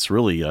work that's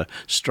really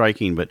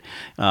striking, but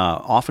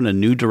often a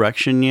new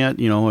direction yet?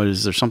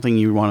 Is there something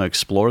you want to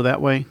explore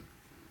that way?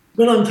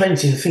 When I'm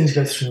painting, things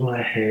go through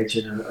my head,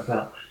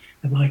 about,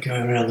 am I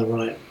going around the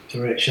right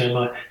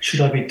direction?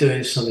 Should I be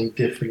doing something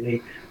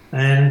differently?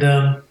 And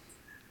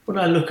when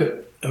I look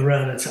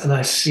around and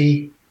I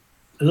see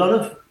a lot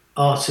of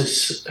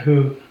artists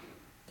who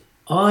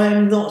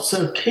I'm not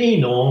so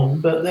keen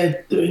on, but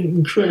they're doing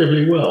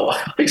incredibly well.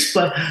 I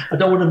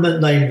don't want to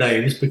name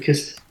names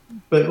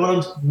but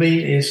what I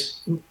mean is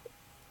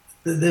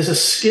there's a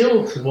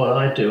skill to what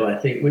I do, I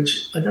think,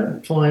 which I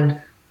don't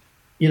find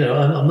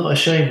I'm not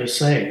ashamed of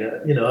saying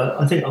that.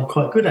 I think I'm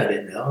quite good at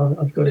it now.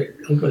 I've got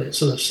it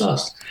sort of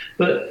sussed.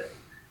 But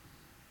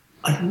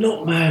I'm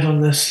not mad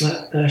on the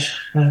slapdash.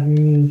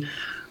 I'm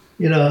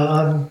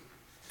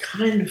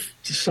kind of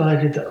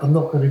decided that I'm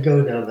not going to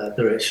go down that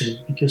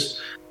direction because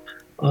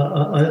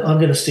I'm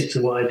going to stick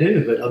to what I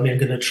do. But I'm going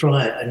to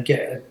try and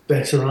get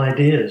better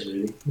ideas.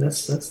 Really,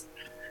 that's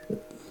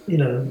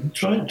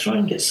try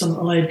and get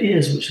some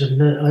ideas which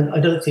I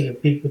don't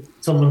think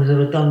someone has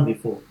ever done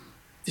before.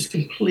 Just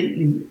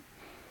completely,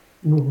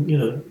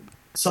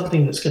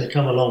 something that's going to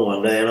come along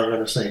one day, and I'm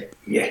going to say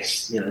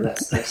yes.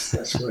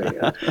 That's great.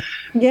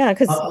 Yeah,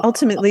 because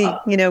ultimately,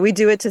 we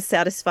do it to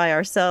satisfy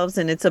ourselves,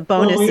 and it's a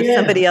bonus if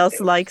somebody else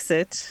likes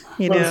it.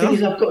 The thing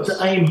is, I've got to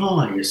aim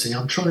high. You see,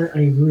 I'm trying to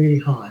aim really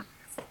high,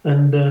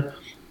 and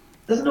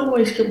doesn't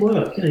always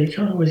work. You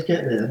can't always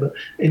get there. But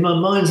in my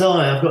mind's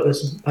eye, I've got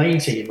this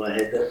painting in my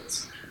head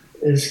that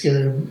is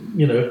going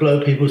to,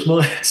 blow people's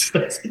minds.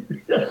 But,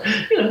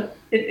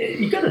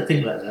 you got to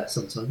think like that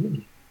sometimes, don't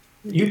you?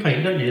 You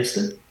paint, don't you,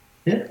 Esther?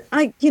 Yeah.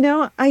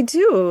 I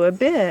do a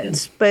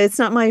bit, but it's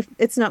not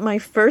my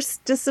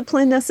first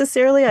discipline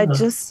necessarily. I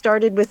just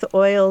started with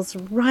oils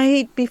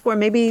right before,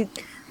 maybe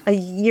a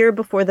year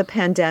before the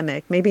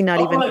pandemic, maybe not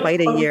even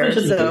quite a year.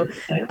 So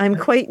I'm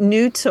quite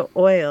new to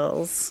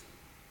oils.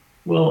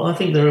 Well, I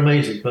think they're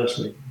amazing,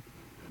 personally.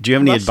 Do you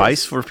have any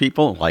advice for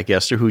people like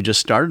Esther who just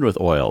started with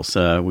oils?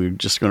 We're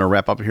just going to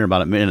wrap up here in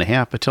about a minute and a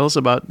half, but tell us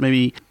about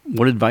maybe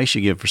what advice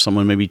you give for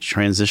someone maybe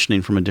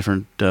transitioning from a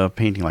different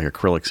painting like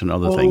acrylics and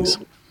other things.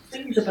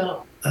 Things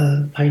about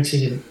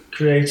painting and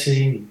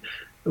creating,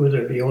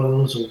 whether it be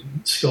oils or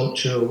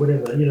sculpture or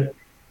whatever,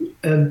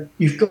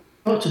 you've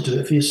got to do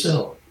it for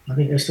yourself. I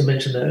think Esther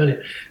mentioned that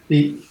earlier.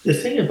 The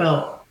thing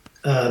about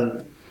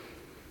the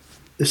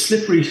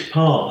slippery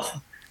path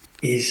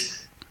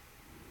is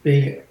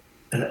being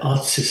an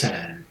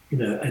artisan,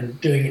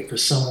 and doing it for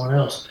someone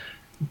else.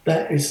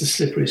 That is the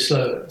slippery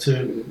slope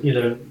to,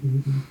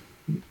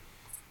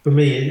 for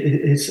me,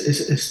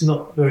 it's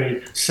not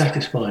very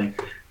satisfying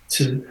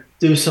to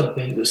do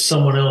something that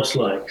someone else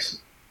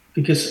likes,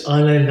 because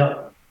I'll end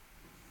up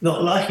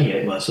not liking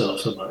it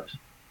myself so much.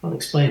 I'll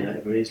explain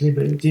that very easily,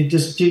 but do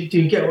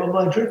you get what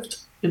my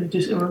drift?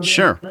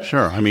 Sure.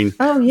 I mean,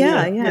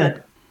 yeah.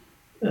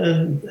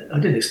 I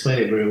didn't explain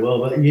it very well,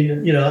 but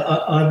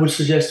I would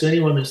suggest to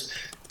anyone who's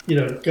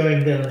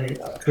going down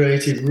a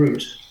creative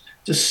route,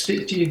 just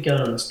stick to your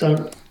guns.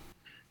 Don't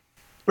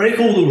break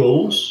all the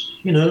rules.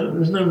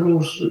 There's no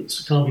rules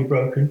that can't be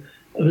broken,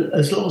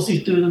 as long as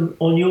you do them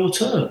on your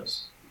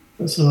terms.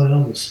 That's what I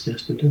would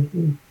suggest to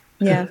do.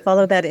 Yeah,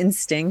 follow that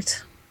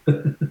instinct.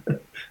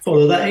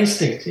 Follow that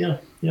instinct. Yeah.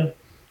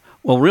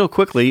 Well, real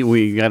quickly,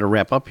 we got to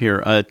wrap up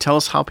here. Tell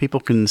us how people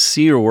can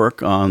see your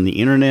work on the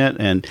internet,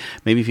 and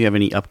maybe if you have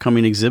any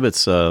upcoming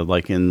exhibits,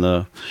 like in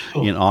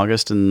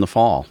August and the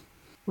fall.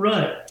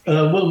 Right.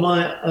 Well,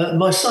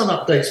 my son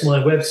updates my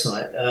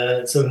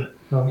website, so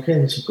I'm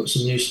going to put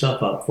some new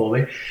stuff up for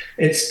me.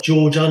 It's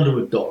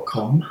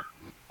georgeunderwood.com.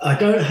 I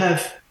don't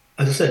have,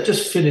 as I said,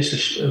 just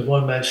finished a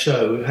one-man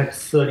show. We had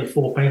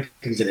 34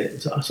 paintings in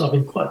it, so I've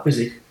been quite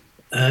busy.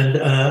 And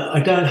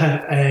I don't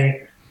have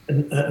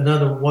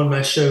another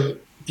one-man show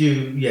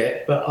due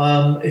yet,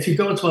 but if you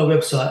go onto my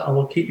website, I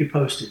will keep you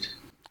posted.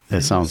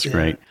 That sounds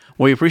great.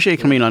 Well, we appreciate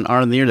coming on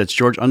Art on the Air. That's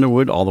George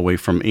Underwood, all the way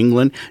from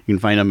England. You can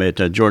find him at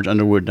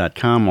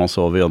georgeunderwood.com,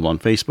 also available on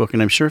Facebook.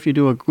 And I'm sure if you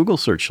do a Google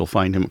search, you'll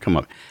find him come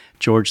up.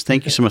 George,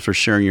 thank you so much for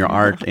sharing your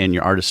art and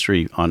your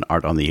artistry on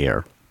Art on the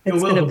Air.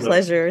 It's been a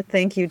pleasure.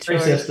 Thank you,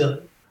 George. Thanks,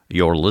 Esther.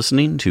 You're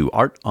listening to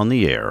Art on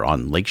the Air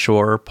on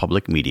Lakeshore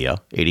Public Media,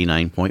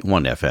 89.1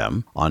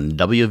 FM, on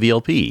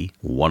WVLP,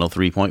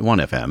 103.1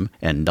 FM,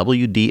 and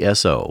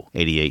WDSO,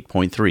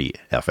 88.3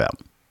 FM.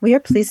 We are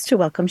pleased to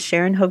welcome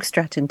Sharon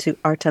Hoogstraten to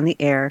Art on the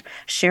Air.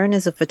 Sharon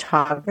is a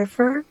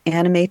photographer,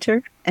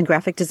 animator, and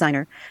graphic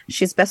designer.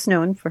 She is best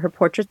known for her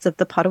portraits of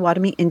the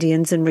Potawatomi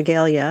Indians in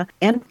regalia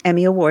and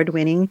Emmy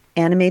Award-winning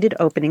animated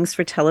openings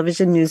for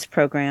television news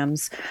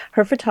programs.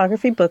 Her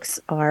photography books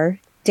are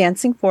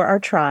Dancing for Our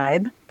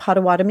Tribe,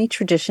 Potawatomi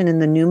Tradition in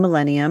the New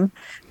Millennium,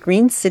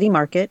 Green City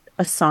Market,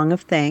 A Song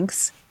of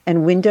Thanks,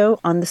 and Window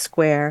on the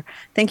Square.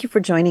 Thank you for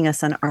joining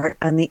us on Art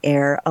on the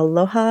Air.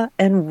 Aloha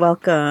and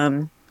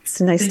welcome. It's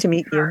nice to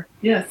meet you.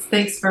 Yes,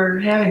 thanks for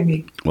having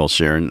me. Well,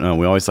 Sharon,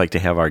 we always like to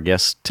have our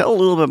guests tell a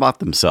little bit about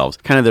themselves,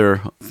 kind of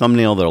their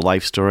thumbnail, their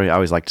life story. I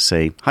always like to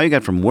say how you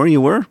got from where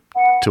you were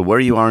to where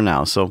you are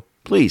now. So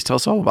please tell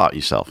us all about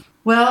yourself.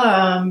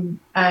 Well,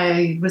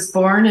 I was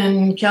born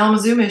in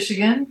Kalamazoo,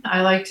 Michigan.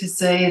 I like to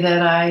say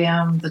that I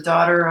am the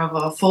daughter of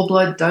a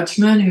full-blood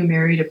Dutchman who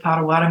married a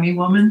Potawatomi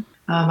woman.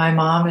 My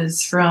mom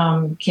is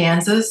from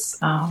Kansas,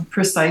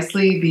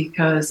 precisely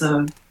because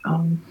of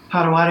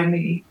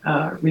Potawatomi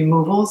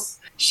removals.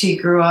 She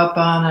grew up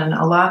on an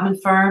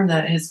allotment farm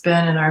that has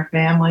been in our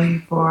family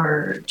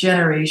for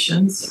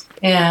generations.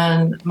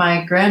 And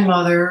my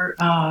grandmother,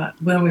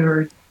 when we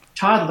were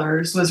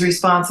toddlers, was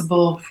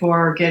responsible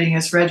for getting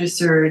us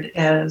registered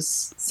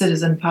as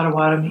citizen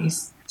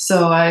Potawatomis.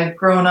 So I've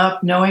grown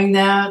up knowing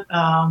that.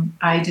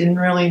 I didn't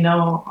really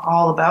know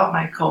all about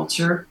my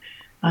culture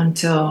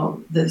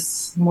until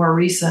this more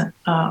recent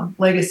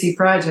legacy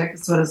project,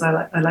 is what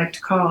I like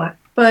to call it.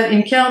 But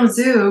in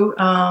Kalamazoo,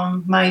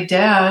 my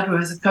dad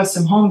was a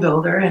custom home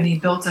builder, and he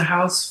built a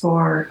house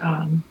for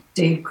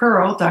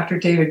Dr.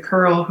 David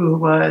Curl, who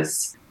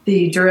was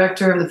the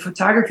director of the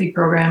photography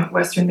program at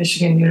Western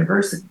Michigan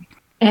University.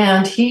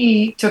 And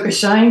he took a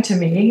shine to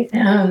me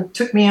and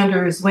took me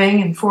under his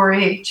wing in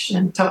 4-H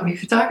and taught me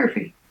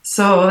photography.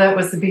 So that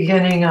was the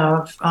beginning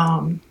of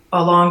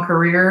a long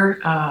career.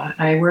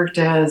 I worked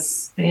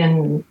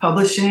in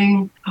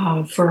publishing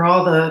for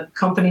all the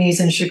companies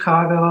in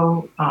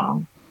Chicago.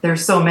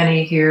 There's so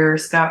many here: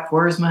 Scott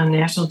Forsman,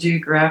 National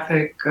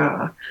Geographic,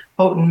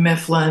 Houghton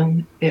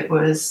Mifflin. It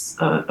was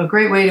a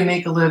great way to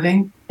make a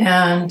living,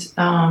 and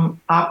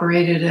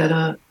operated at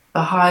a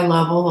high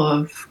level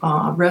of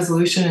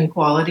resolution and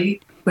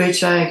quality,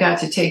 which I got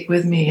to take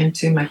with me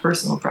into my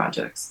personal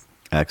projects.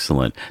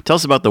 Excellent. Tell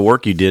us about the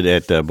work you did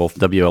at both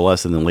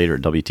WLS and then later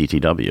at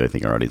WTTW. I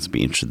think our audience would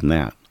be interested in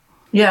that.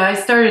 Yeah, I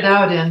started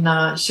out in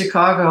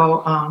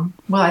Chicago.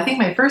 I think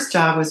my first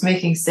job was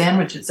making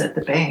sandwiches at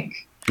the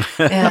bank.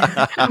 And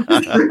it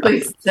was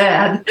really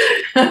sad.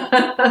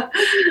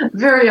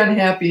 Very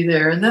unhappy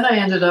there. And then I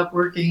ended up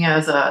working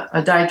as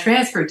a dye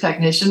transfer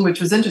technician,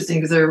 which was interesting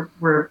because there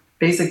were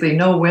basically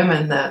no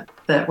women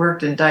that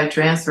worked in dye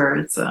transfer.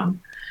 It's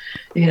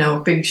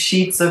big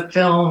sheets of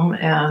film,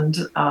 and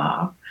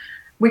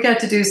we got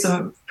to do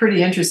some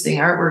pretty interesting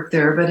artwork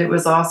there, but it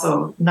was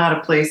also not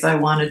a place I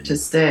wanted to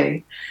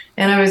stay.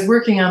 And I was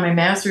working on my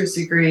master's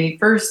degree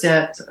first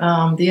at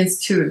the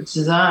Institute of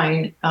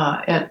Design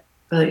at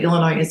the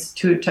Illinois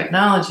Institute of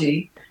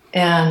Technology.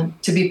 And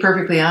to be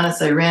perfectly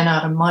honest, I ran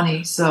out of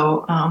money,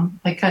 so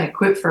I kind of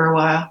quit for a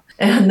while.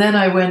 And then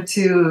I went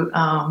to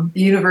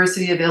the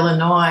University of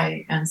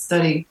Illinois and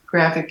studied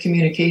graphic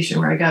communication,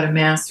 where I got a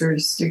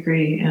master's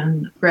degree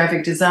in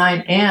graphic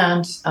design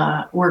and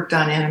worked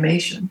on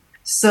animation.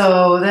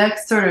 So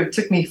that sort of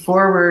took me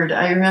forward.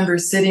 I remember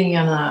sitting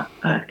in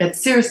at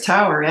Sears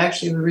Tower,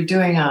 actually. We were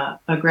doing a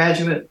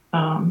graduate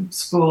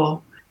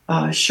school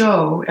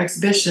show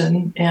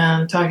exhibition,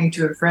 and talking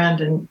to a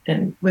friend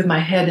and with my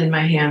head in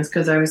my hands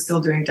because I was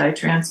still doing dye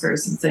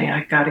transfers, and saying,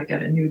 I got to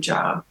get a new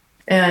job.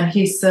 And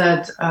he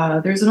said,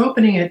 there's an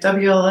opening at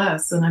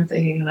WLS. And I'm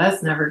thinking,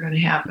 that's never going to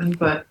happen.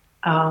 But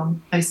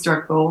I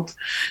struck gold.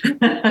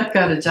 I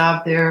got a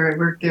job there. I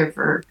worked there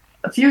for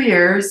a few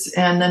years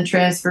and then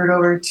transferred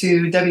over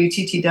to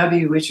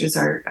WTTW, which is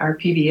our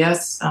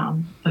PBS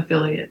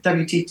affiliate.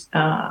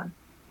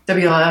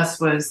 WLS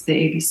was the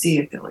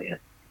ABC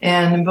affiliate.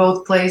 And in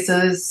both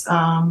places,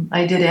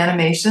 I did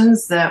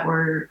animations that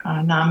were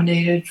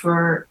nominated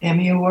for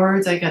Emmy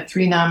Awards. I got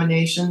 3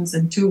 nominations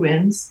and 2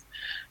 wins.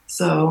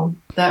 So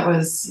that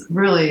was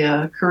really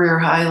a career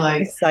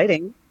highlight.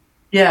 Exciting.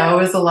 Yeah, it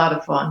was a lot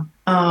of fun.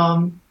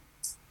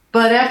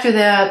 But after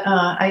that,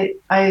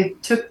 I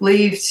took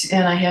leave,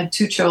 and I had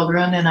 2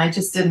 children, and I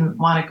just didn't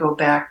want to go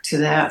back to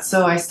that.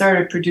 So I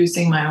started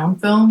producing my own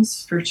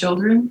films for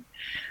children,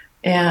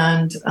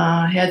 and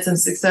had some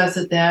success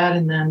at that.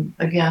 And then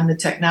again, the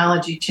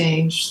technology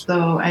changed,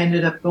 so I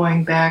ended up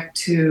going back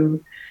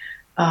to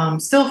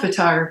still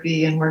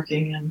photography and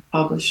working in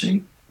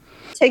publishing.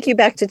 Take you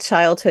back to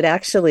childhood,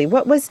 actually.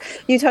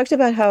 You talked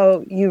about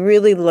how you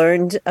really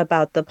learned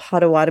about the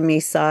Potawatomi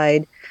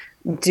side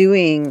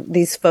doing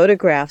these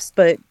photographs,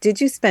 but did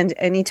you spend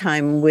any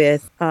time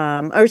with,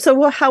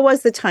 how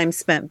was the time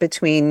spent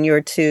between your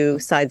 2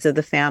 sides of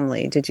the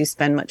family? Did you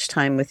spend much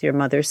time with your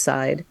mother's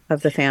side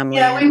of the family?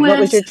 Yeah, we went. What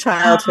was your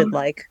childhood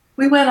like?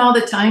 We went all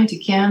the time to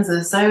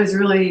Kansas. I was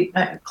really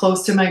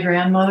close to my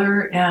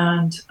grandmother,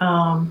 and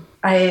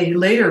I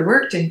later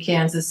worked in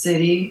Kansas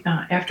City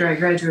after I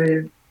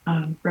graduated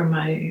from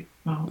my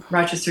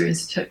Rochester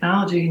Institute of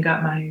Technology and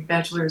got my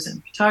bachelor's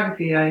in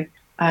photography.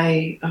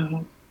 I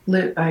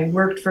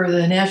worked for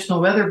the National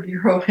Weather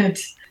Bureau in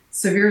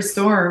severe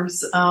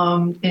storms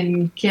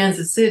in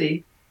Kansas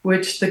City,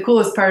 which the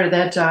coolest part of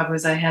that job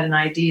was I had an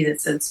ID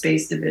that said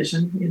Space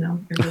Division. I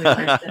really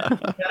liked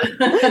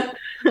that.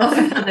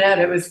 Other than that,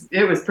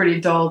 it was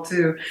pretty dull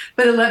too.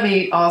 But it let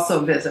me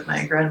also visit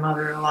my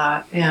grandmother a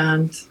lot.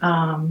 And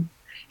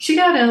she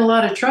got in a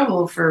lot of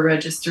trouble for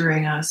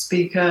registering us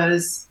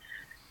because,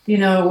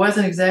 it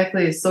wasn't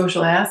exactly a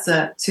social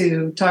asset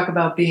to talk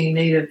about being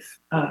Native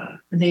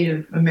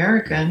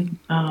American.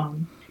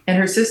 And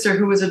her sister,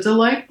 who was a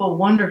delightful,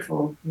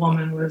 wonderful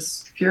woman,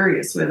 was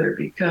furious with her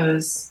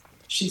because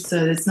she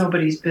said it's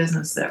nobody's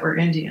business that we're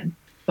Indian.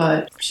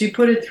 But she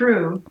put it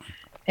through.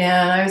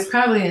 And I was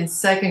probably in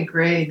 2nd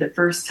grade the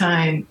first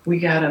time we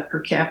got a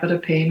per capita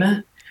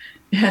payment.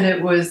 And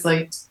it was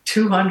like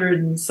 $200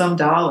 and some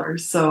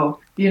dollars. So,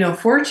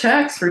 4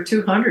 checks for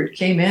 $200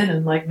 came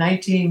in like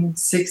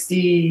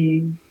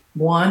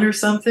 1961 or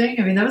something.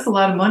 I mean, that was a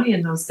lot of money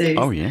in those days.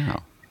 Oh, yeah.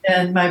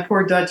 And my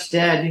poor Dutch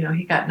dad,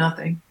 he got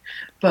nothing.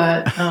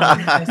 But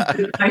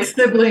my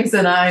siblings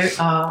and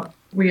I,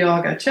 we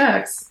all got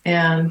checks.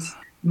 And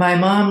my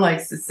mom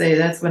likes to say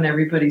that's when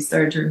everybody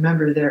started to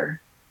remember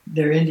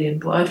their Indian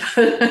blood.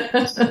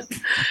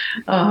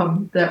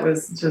 That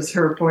was just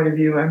her point of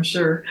view, I'm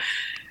sure.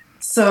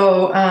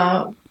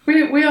 So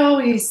we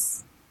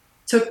always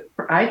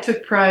I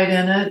took pride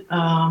in it.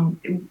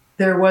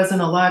 There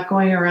wasn't a lot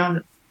going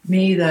around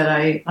me that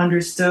I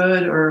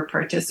understood or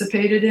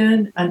participated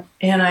in,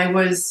 and I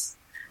was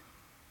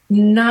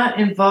not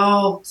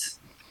involved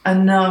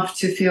enough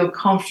to feel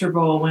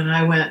comfortable when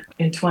I went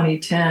in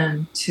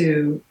 2010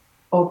 to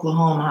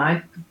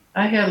Oklahoma.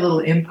 I had a little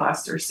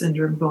imposter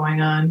syndrome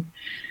going on,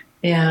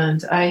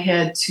 and I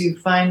had to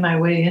find my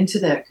way into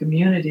that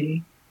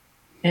community.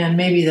 And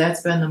maybe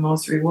that's been the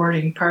most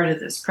rewarding part of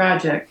this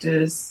project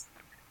is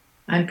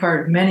I'm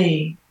part of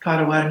many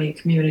Potawatomi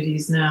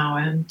communities now,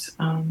 and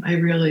I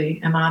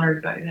really am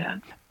honored by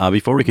that.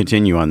 Before we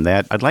continue on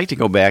that, I'd like to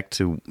go back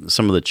to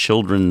some of the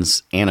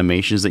children's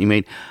animations that you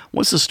made.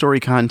 What's the story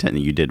content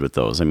that you did with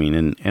those? I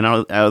mean, and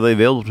are they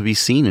available to be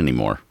seen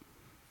anymore?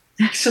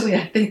 Actually,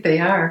 I think they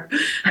are.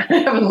 I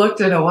haven't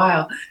looked in a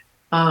while.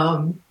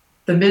 The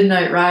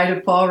Midnight Ride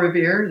of Paul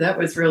Revere, that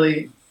was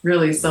really,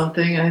 really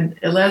something. And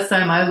last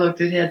time I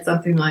looked, it had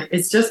something like,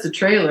 it's just a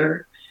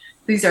trailer.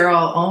 These are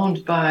all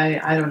owned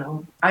by, I don't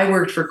know. I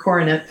worked for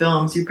Coronet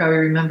Films. You probably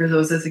remember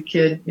those as a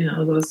kid,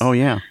 those. Oh,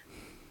 yeah.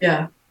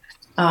 Yeah.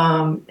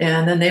 And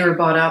then they were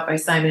bought out by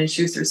Simon &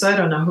 Schuster. So I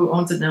don't know who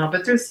owns it now,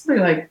 but there's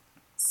something like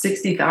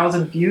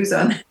 60,000 views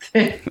on that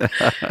thing.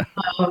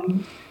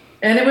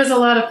 And it was a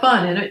lot of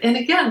fun. And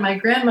again, my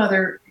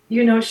grandmother,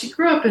 she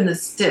grew up in the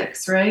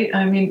sticks, right?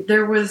 I mean,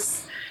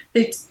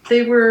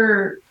 they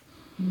were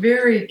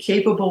very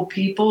capable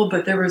people,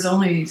 but there was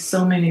only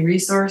so many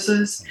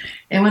resources.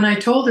 And when I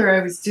told her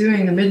I was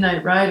doing the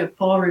Midnight Ride of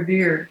Paul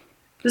Revere,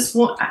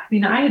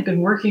 I had been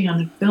working on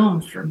the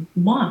film for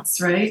months,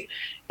 right?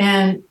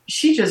 And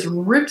she just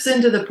rips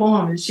into the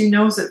poem and she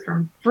knows it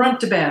from front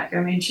to back.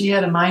 I mean, she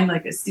had a mind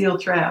like a steel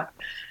trap.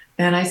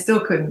 And I still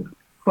couldn't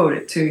quote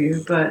it to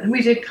you, but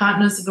we did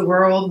Continents of the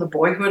World, the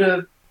boyhood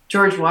of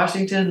George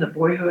Washington, the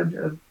boyhood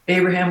of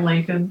Abraham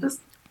Lincoln,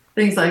 just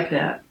things like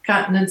that.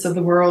 Continents of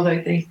the World,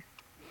 I think,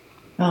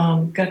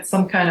 got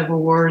some kind of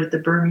award at the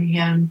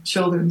Birmingham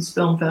Children's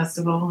Film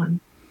Festival. And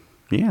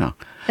yeah.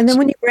 And then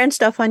when you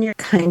branched off on your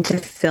kind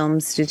of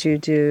films, did you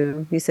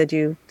do, you said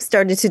you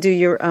started to do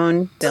your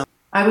own film?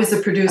 I was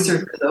a producer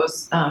for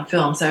those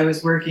films. I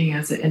was working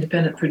as an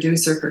independent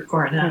producer for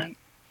Coronet.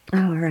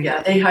 Oh, right.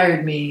 Yeah, they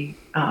hired me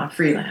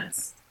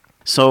freelance.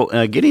 So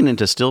getting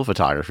into still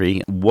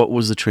photography, what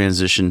was the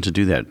transition to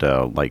do that?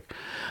 Like,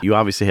 you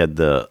obviously had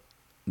the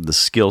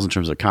skills in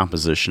terms of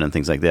composition and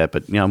things like that,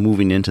 but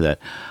moving into that,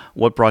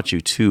 what brought you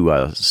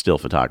to still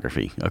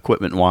photography,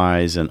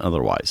 equipment-wise and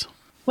otherwise?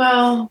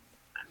 Well,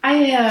 I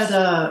had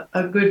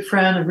a good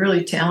friend, a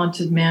really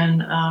talented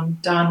man,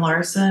 Don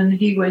Larson.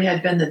 He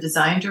had been the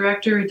design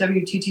director at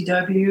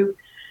WTTW,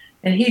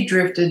 and he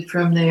drifted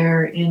from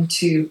there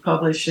into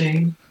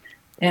publishing.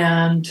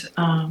 And,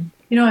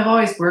 I've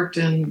always worked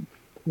in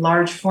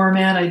large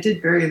format. I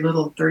did very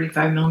little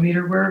 35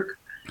 millimeter work.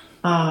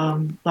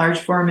 Large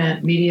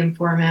format, medium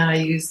format. I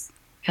use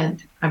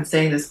I'm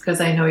saying this because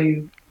I know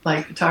you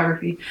like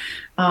photography.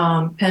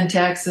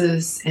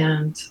 Pentaxes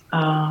and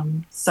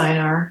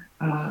Sinar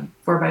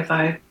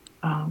 4x5.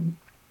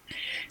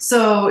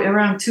 So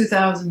around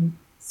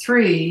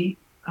 2003,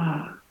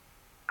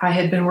 I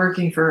had been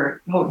working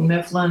for Houghton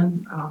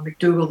Mifflin,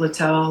 McDougall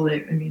Littell.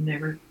 They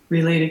were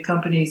related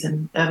companies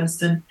in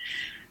Evanston.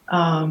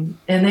 And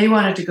they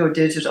wanted to go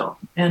digital.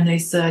 And they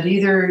said,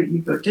 either you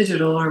go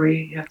digital or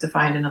we have to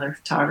find another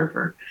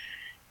photographer.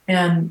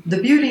 And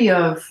the beauty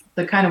of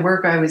the kind of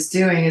work I was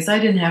doing is I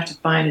didn't have to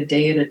find a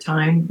day at a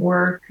time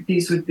work.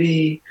 These would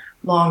be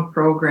long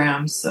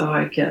programs. So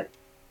I'd get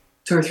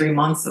 2 or 3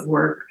 months of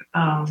work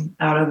out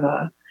of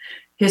a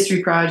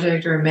history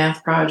project or a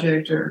math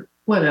project or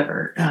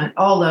whatever, at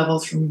all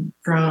levels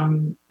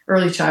from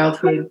early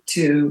childhood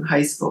to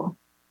high school.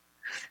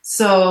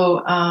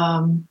 So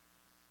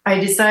I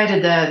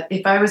decided that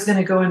if I was going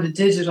to go into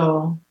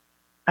digital,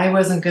 I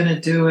wasn't going to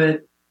do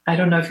it. I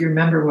don't know if you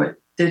remember what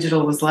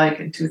digital was like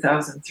in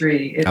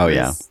 2003. It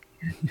was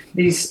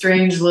these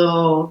strange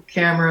little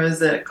cameras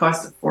that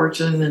cost a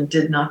fortune and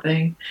did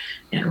nothing.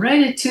 And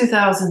right in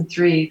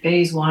 2003,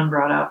 Phase One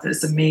brought out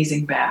this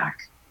amazing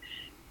back.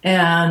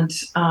 And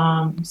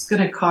it's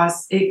going to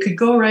cost, it could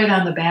go right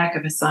on the back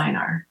of a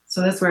Sinar. So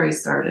that's where I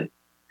started.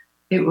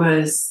 It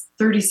was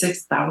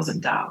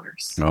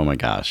 $36,000. Oh my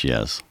gosh,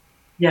 yes.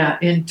 Yeah,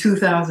 in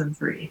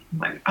 2003. I'm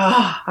like,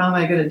 how am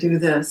I going to do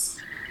this?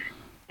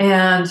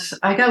 And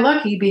I got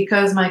lucky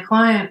because my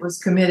client was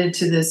committed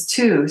to this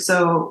too.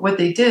 So what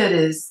they did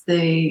is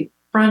they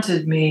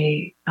fronted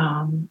me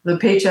the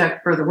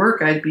paycheck for the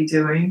work I'd be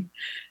doing.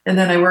 And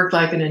then I worked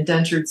like an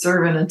indentured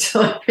servant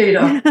until I paid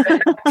off.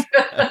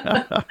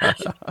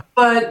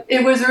 But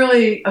it was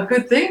really a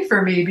good thing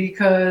for me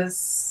because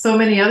so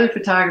many other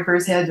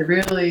photographers had to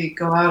really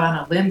go out on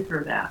a limb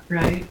for that,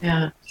 right?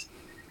 And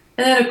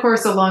then, of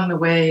course, along the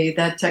way,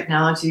 that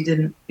technology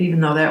didn't,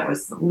 even though that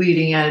was the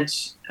leading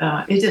edge,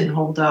 it didn't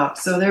hold up.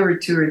 So there were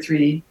 2 or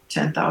 3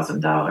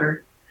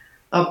 $10,000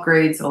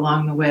 upgrades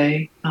along the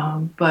way.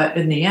 But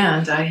in the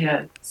end, I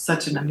had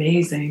such an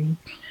amazing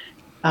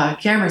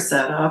camera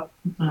setup,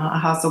 a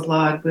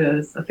Hasselblad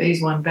with a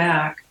Phase 1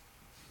 back,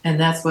 and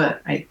that's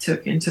what I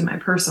took into my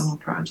personal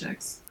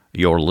projects.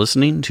 You're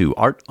listening to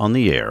Art on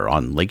the Air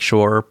on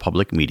Lakeshore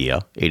Public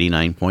Media,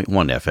 89.1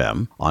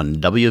 FM, on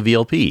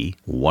WVLP,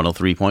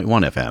 103.1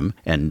 FM,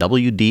 and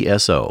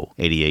WDSO,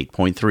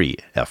 88.3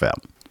 FM.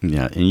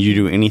 Yeah, and you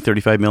do any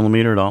 35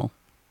 millimeter at all?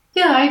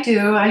 Yeah, I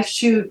do. I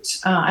shoot.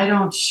 I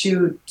don't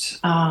shoot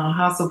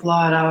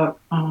Hasselblad out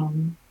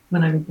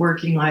when I'm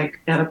working like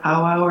at a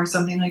powwow or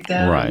something like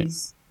that. Right. I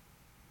use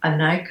a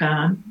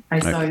Nikon. I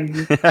saw you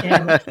use a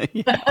camera.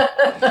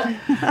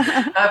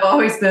 I've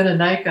always been a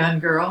Nikon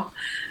girl,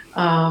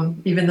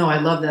 even though I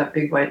love that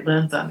big white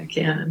lens on the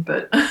Canon.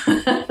 But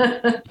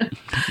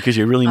because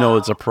you really know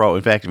it's a pro.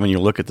 In fact, when you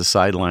look at the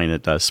sideline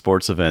at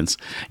sports events,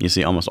 you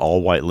see almost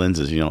all white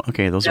lenses. You know,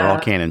 okay, those are all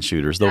Canon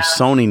shooters. Though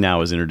Sony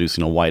now is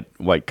introducing a white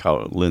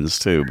lens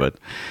too. But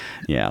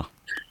yeah.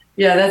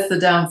 Yeah, that's the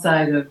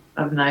downside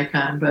of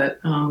Nikon, but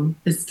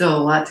it's still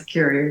a lot to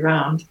carry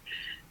around.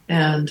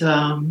 And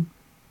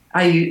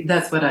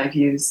that's what I've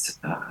used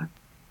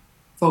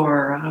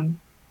for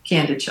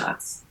candid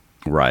shots.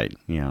 Right,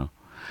 yeah.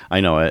 I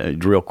know,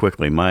 real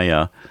quickly,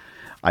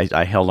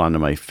 I held on to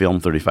my film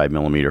 35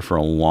 millimeter for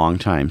a long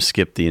time,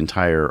 skipped the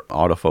entire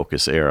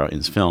autofocus era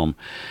in film,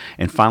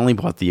 and finally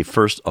bought the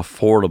first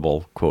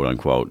affordable, quote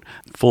unquote,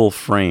 full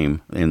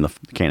frame in the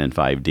Canon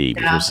 5D,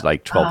 which was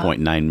like 12.9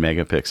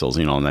 megapixels,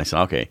 you know, and I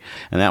said, okay.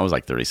 And that was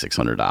like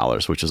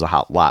 $3,600, which is a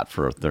hot lot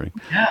for a 30.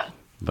 Yeah.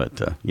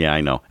 But yeah,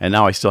 I know. And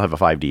now I still have a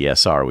 5D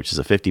SR, which is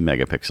a 50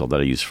 megapixel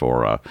that I use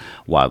for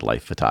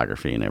wildlife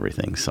photography and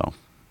everything. So,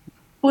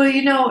 well,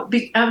 you know,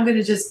 I'm going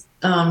to just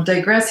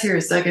digress here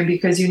a second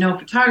because you know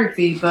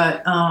photography.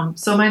 But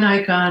so my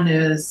Nikon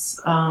is,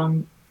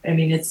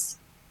 it's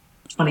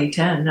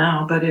 2010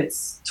 now, but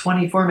it's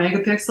 24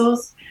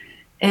 megapixels,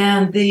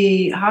 and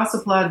the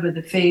Hasselblad with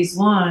the Phase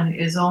 1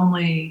 is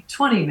only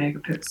 20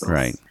 megapixels.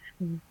 Right.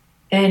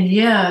 And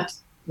yet,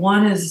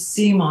 one is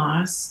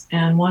CMOS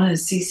and one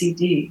is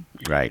CCD.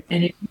 Right.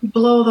 And if you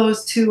blow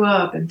those two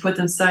up and put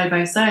them side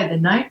by side, the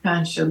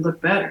Nikon should look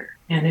better,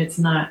 and it's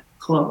not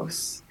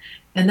close.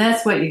 And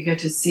that's what you get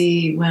to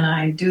see when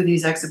I do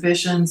these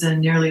exhibitions in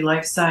nearly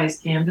life-size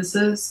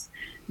canvases,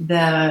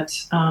 that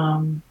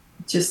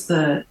just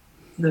the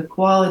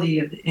quality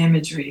of the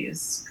imagery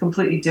is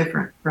completely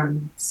different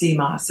from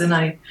CMOS. And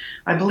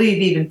I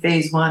believe even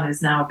Phase 1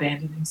 is now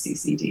abandoning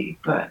CCD,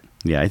 but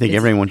yeah, I think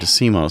everyone went to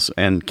CMOS,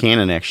 and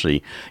Canon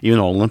actually, even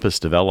though Olympus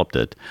developed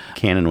it,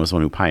 Canon was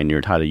one who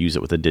pioneered how to use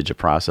it with a digit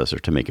processor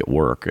to make it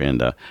work. And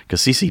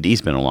because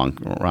CCD's been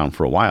around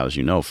for a while, as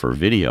you know, for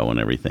video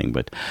and everything,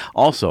 but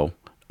also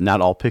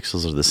not all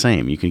pixels are the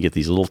same. You can get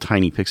these little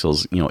tiny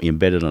pixels, you know,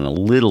 embedded on a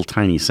little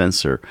tiny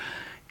sensor.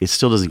 It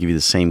still doesn't give you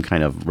the same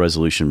kind of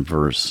resolution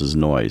versus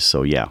noise.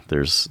 So yeah,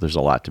 there's a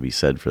lot to be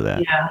said for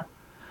that. Yeah,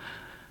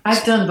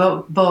 I've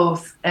done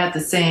both at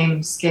the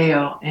same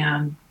scale,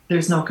 and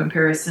there's no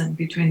comparison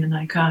between the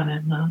Nikon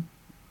and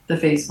the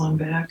Phase 1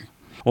 back.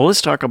 Well,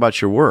 let's talk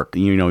about your work.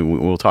 You know,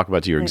 we'll talk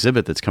about your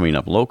exhibit that's coming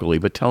up locally,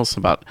 but tell us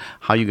about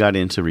how you got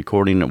into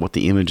recording, what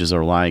the images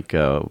are like,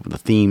 the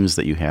themes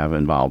that you have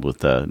involved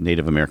with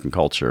Native American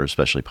culture,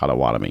 especially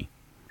Potawatomi.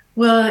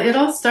 Well, it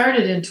all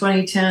started in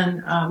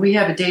 2010. We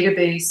have a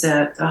database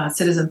at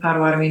Citizen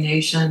Potawatomi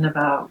Nation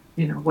about,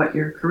 you know, what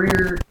your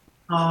career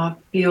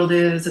field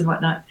is and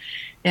whatnot.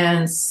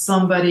 And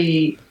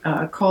somebody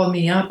called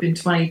me up in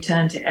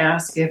 2010 to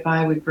ask if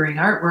I would bring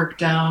artwork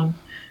down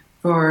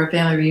for a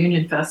family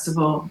reunion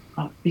festival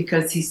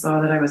because he saw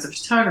that I was a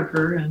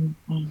photographer and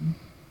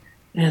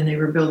they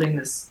were building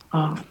this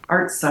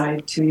art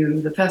side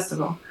to the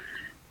festival.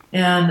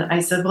 And I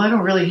said, well, I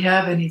don't really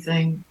have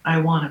anything I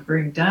want to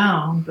bring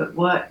down, but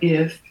what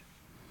if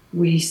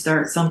we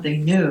start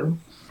something new?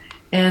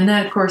 And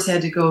that, of course,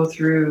 had to go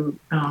through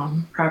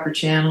proper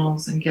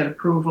channels and get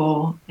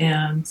approval.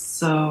 And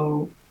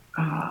so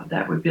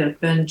that would have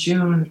been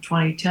June of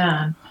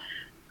 2010.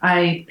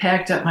 I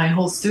packed up my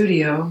whole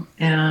studio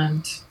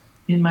and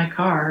in my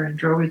car and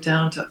drove it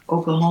down to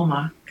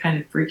Oklahoma, kind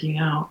of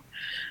freaking out.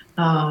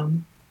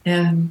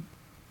 And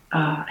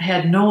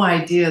had no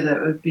idea that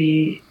it would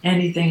be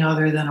anything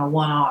other than a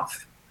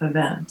one-off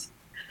event.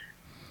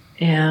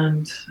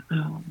 And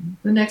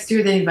the next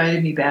year they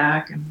invited me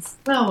back, and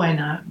well, why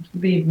not?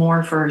 Be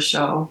more for a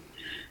show.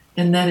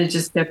 And then it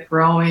just kept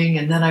growing.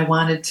 And then I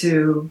wanted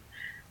to,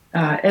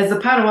 as the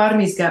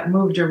Potawatomis got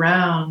moved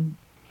around,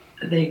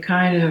 they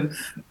kind of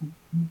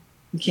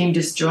became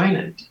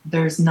disjointed.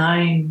 There's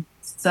 9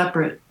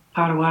 separate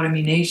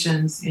Potawatomi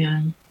nations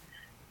in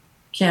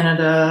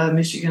Canada,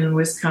 Michigan,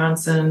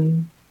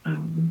 Wisconsin,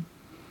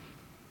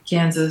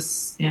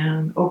 Kansas,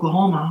 and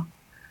Oklahoma,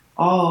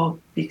 all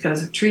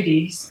because of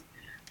treaties.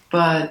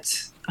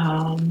 But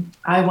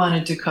I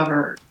wanted to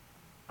cover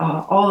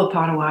all the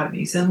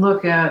Potawatomis and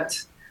look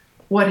at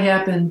what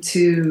happened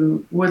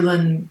to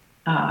woodland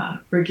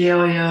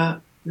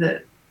regalia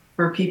that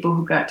for people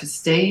who got to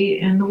stay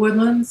in the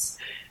woodlands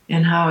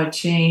and how it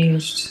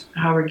changed,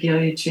 how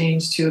regalia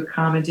changed to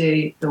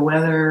accommodate the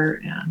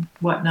weather and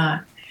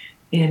whatnot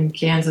in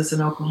Kansas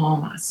and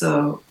Oklahoma.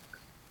 So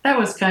that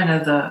was kind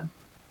of the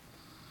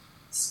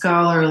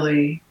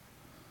scholarly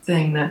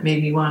thing that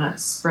made me want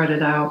to spread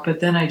it out.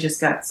 But then I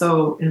just got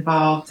so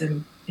involved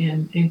in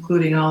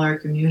including all our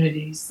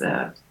communities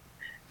that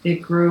it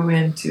grew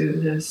into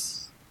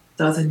this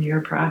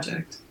dozen-year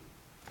project.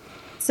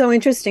 So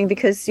interesting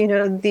because,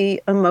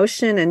 the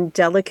emotion and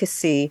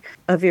delicacy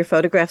of your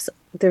photographs,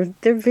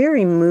 they're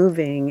very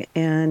moving.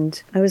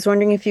 And I was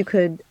wondering if you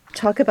could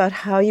talk about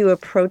how you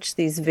approach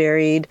these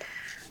varied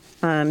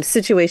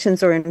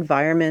situations or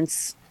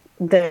environments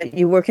that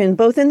you work in,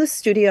 both in the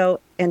studio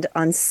and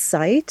on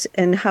site,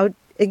 and how,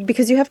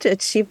 because you have to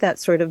achieve that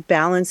sort of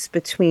balance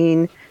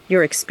between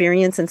your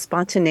experience and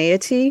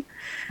spontaneity.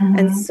 Mm-hmm.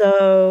 And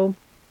so,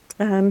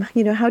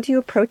 how do you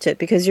approach it?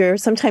 Because you're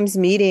sometimes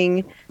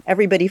meeting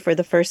everybody for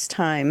the first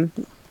time.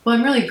 Well,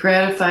 I'm really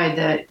gratified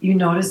that you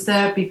noticed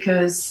that,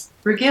 because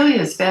regalia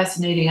is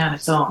fascinating on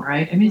its own,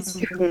 right? I mean, it's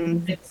beautiful.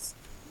 Mm-hmm. It's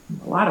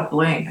a lot of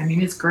bling. I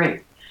mean, it's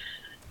great.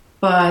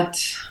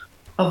 But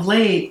of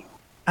late,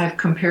 I've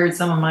compared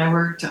some of my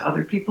work to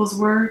other people's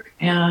work,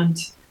 and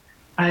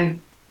I've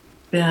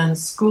been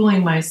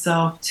schooling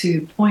myself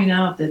to point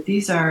out that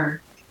these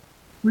are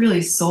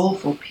really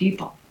soulful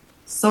people.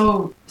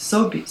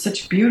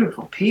 Such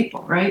beautiful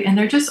people, right? And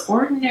they're just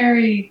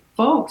ordinary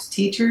folks,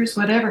 teachers,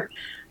 whatever.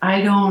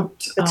 I don't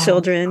The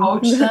children,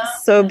 coach them.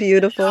 so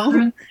beautiful.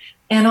 Children.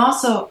 And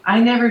also, I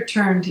never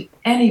turned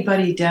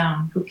anybody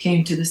down who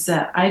came to the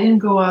set. I didn't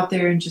go out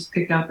there and just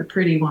pick out the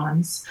pretty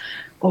ones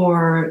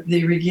or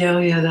the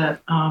regalia that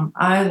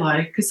I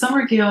like, because some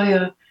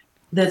regalia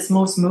that's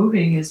most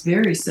moving is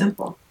very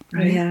simple,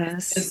 right?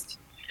 Yes.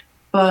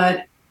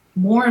 But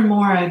more and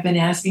more, I've been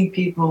asking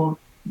people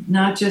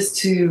not just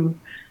to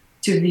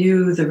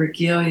view the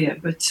regalia,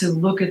 but to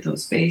look at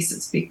those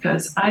faces,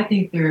 because I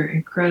think they're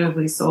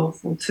incredibly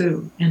soulful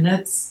too. And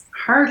that's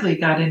hardly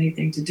got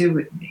anything to do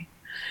with me.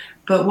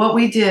 But what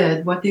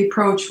the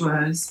approach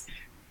was,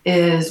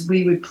 is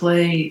we would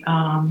play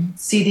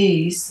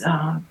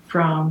CDs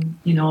from,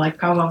 like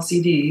powwow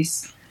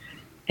CDs,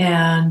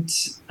 and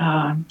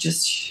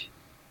just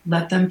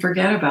let them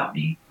forget about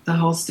me. The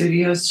whole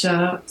studio's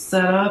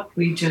set up.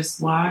 We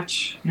just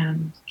watch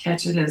and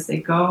catch it as they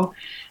go.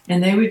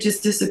 And they would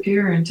just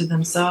disappear into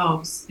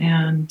themselves.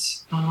 And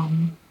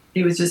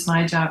it was just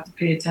my job to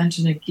pay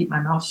attention and keep my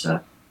mouth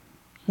shut.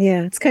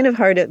 Yeah, it's kind of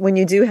hard when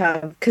you do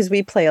have, because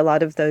we play a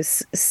lot of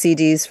those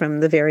CDs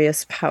from the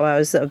various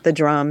powwows of the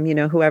drum,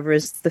 whoever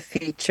is the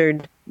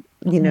featured,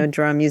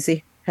 drum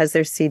usually has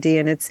their CD,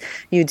 and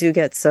you do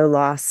get so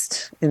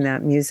lost in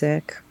that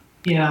music.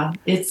 Yeah,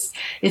 it's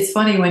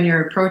funny when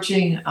you're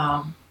approaching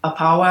a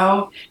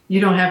powwow,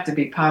 you don't have to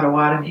be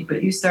Potawatomi,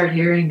 but you start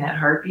hearing that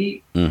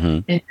heartbeat, mm-hmm.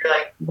 and you're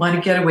like, want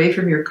to get away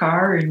from your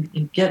car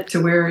and get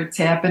to where it's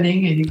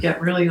happening, and you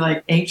get really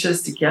like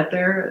anxious to get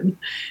there. And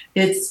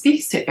it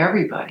speaks to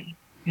everybody.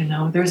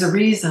 There's a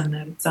reason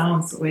that it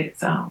sounds the way it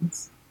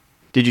sounds.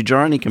 Did you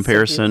draw any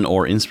comparison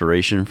or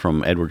inspiration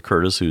from Edward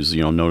Curtis, who's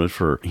noted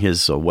for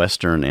his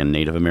Western and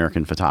Native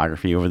American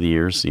photography over the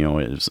years?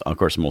 It's of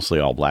course mostly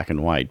all black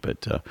and white,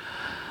 but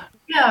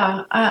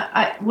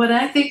yeah. When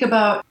I think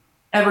about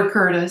Edward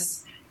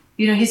Curtis,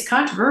 he's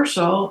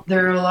controversial.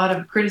 There are a lot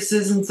of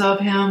criticisms of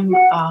him.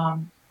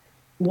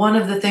 One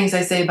of the things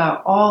I say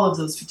about all of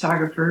those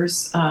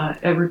photographers,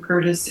 Edward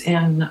Curtis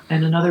and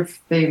another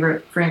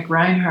favorite, Frank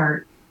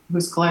Reinhardt,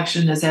 whose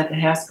collection is at the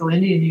Haskell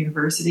Indian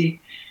University,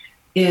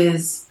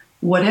 is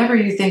whatever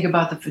you think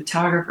about the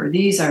photographer,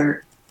 these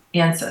are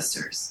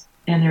ancestors,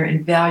 and they're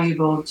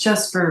invaluable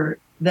just for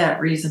that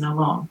reason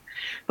alone.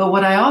 But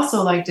what I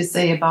also like to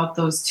say about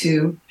those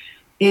two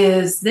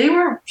is they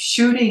were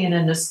shooting in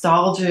a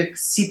nostalgic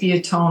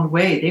sepia tone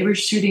way. They were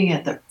shooting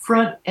at the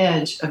front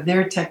edge of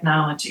their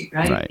technology,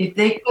 right? If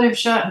they could have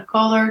shot in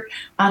color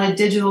on a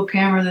digital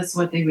camera, that's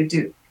what they would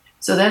do.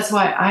 So that's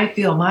why I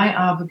feel my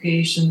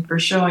obligation for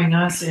showing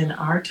us in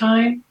our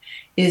time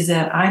is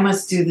that I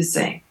must do the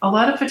same. A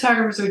lot of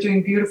photographers are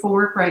doing beautiful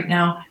work right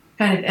now,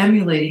 kind of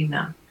emulating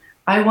them.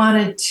 I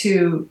wanted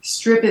to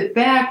strip it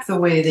back the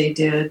way they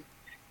did,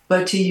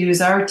 but to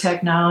use our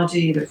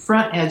technology, the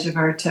front edge of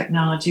our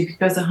technology,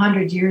 because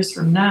 100 years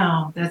from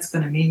now, that's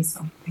going to mean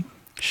something.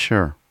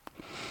 Sure.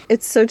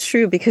 It's so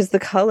true, because the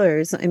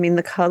colors and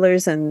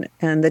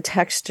the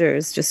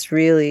textures just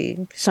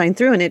really shine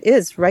through. And it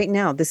is right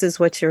now, this is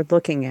what you're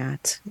looking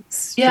at.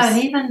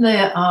 And even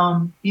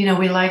the,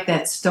 we like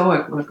that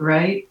stoic look,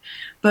 right?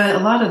 But a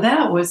lot of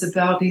that was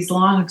about these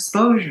long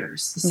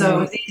exposures.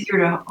 So It's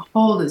easier to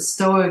hold a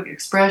stoic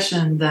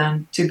expression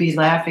than to be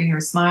laughing or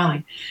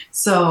smiling.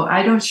 So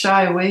I don't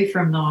shy away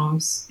from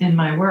those in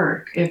my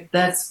work. If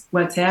that's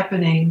what's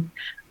happening,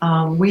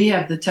 we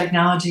have the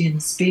technology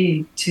and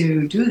speed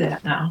to do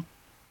that now.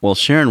 Well,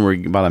 Sharon,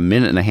 we're about a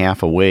minute and a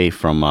half away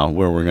from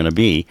where we're going to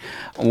be.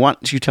 Why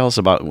don't you tell us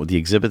about the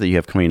exhibit that you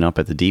have coming up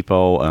at the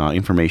Depot,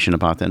 information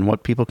about that, and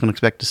what people can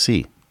expect to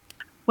see?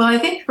 Well, I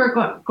think we're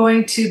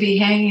going to be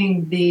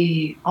hanging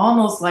the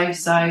almost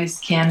life-size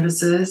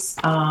canvases.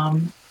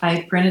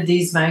 I printed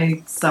these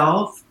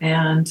myself,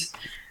 and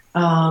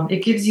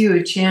it gives you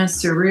a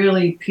chance to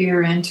really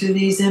peer into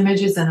these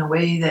images in a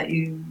way that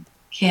you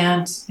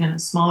can't in a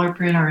smaller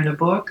print or in a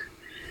book.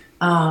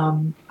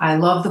 I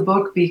love the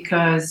book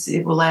because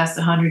it will last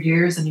 100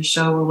 years and the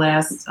show will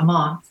last a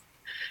month.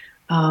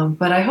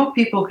 But I hope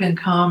people can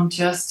come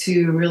just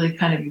to really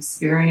kind of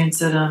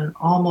experience it on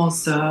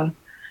almost a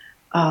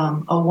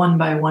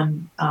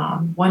one-by-one,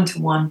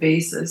 one-to-one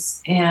basis.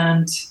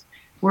 And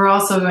we're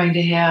also going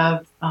to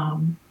have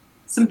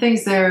some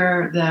things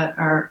there that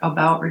are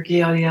about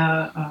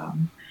regalia,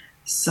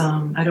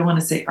 some, I don't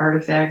want to say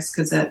artifacts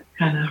because that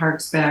kind of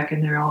harks back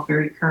and they're all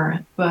very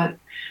current, but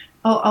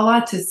a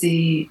lot to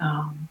see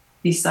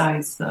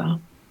besides the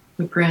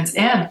prints.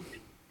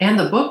 And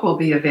the book will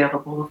be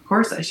available. Of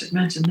course, I should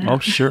mention that. Oh,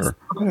 sure.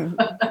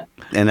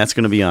 And that's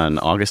going to be on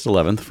August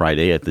 11th,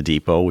 Friday at the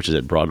Depot, which is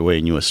at Broadway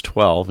and US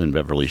 12 in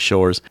Beverly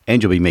Shores.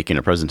 And you'll be making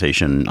a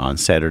presentation on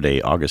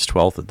Saturday, August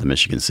 12th at the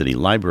Michigan City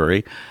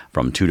Library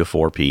from 2 to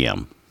 4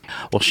 p.m.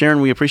 Well, Sharon,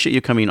 we appreciate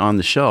you coming on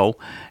the show,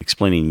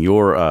 explaining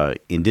your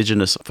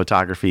Indigenous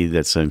photography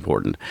that's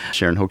important.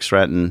 Sharon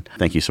Hoogstraten,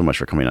 thank you so much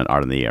for coming on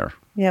Art in the Air.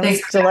 Yeah, it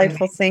was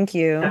delightful. Thank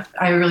you.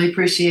 I really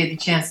appreciate the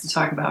chance to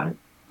talk about it.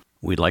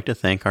 We'd like to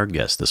thank our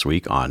guest this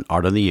week on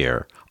Art on the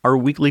Air, our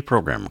weekly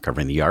program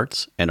covering the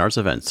arts and arts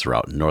events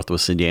throughout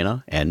Northwest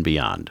Indiana and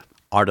beyond.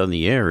 Art on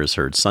the Air is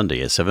heard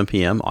Sunday at 7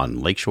 p.m.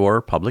 on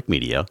Lakeshore Public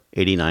Media,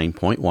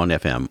 89.1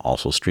 FM,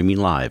 also streaming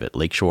live at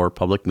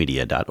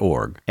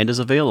lakeshorepublicmedia.org, and is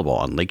available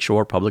on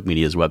Lakeshore Public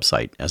Media's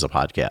website as a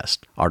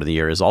podcast. Art on the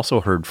Air is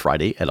also heard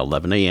Friday at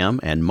 11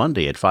 a.m. and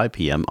Monday at 5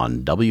 p.m.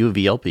 on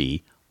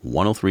WVLP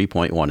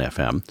 103.1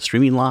 FM,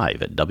 streaming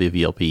live at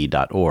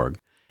wvlp.org,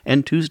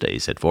 and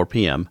Tuesdays at 4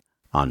 p.m.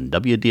 on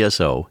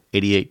WDSO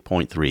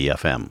 88.3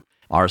 FM.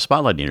 Our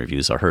Spotlight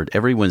interviews are heard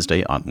every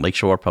Wednesday on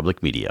Lakeshore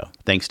Public Media.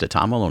 Thanks to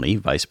Tom Maloney,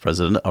 Vice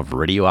President of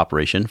Radio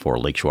Operation for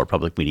Lakeshore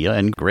Public Media,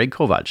 and Greg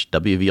Kovach,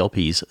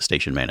 WVLP's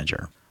Station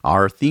Manager.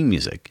 Our theme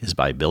music is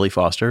by Billy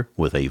Foster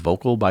with a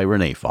vocal by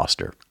Renee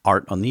Foster.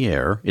 Art on the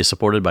Air is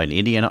supported by an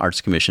Indiana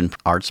Arts Commission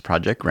Arts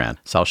Project Grant,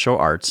 South Shore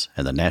Arts,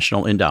 and the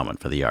National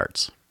Endowment for the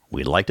Arts.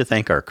 We'd like to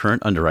thank our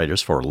current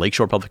underwriters for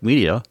Lakeshore Public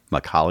Media,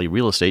 Macaulay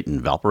Real Estate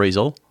in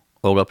Valparaiso,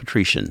 Olga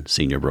Patrician,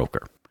 Senior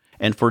Broker.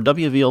 And for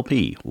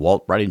WVLP,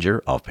 Walt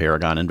Breidinger of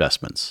Paragon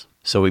Investments.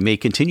 So we may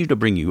continue to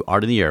bring you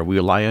Art in the Air. We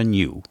rely on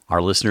you,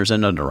 our listeners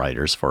and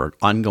underwriters, for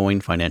ongoing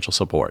financial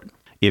support.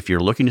 If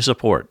you're looking to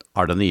support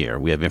Art on the Air,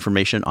 we have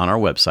information on our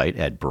website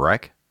at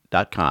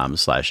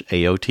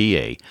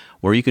breck.com/AOTA,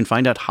 where you can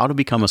find out how to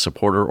become a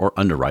supporter or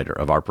underwriter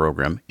of our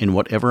program in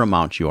whatever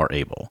amount you are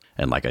able.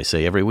 And like I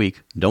say every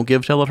week, don't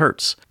give till it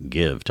hurts.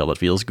 Give till it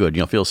feels good.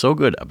 You'll feel so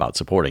good about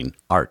supporting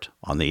Art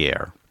on the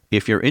Air.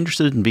 If you're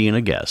interested in being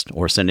a guest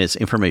or send us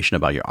information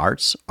about your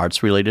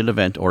arts-related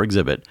event or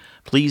exhibit,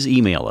 please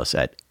email us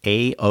at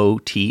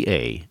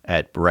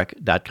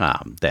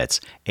aota@breck.com.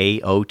 That's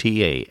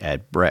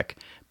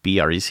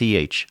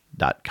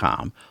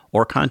aota@breck.com,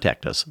 or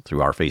contact us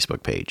through our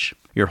Facebook page.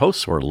 Your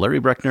hosts were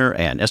Larry Breckner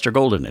and Esther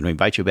Golden, and we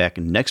invite you back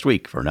next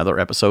week for another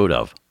episode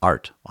of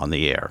Art on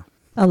the Air.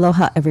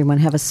 Aloha, everyone.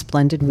 Have a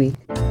splendid week.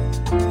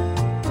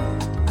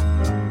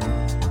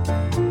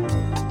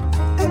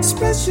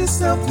 Express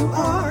yourself through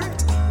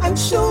art and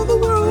show the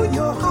world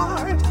your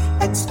heart.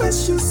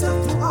 Express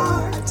yourself through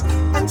art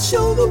and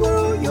show the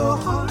world your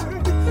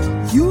heart.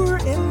 You're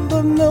in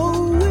the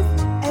know with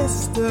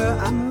Esther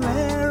and Larry.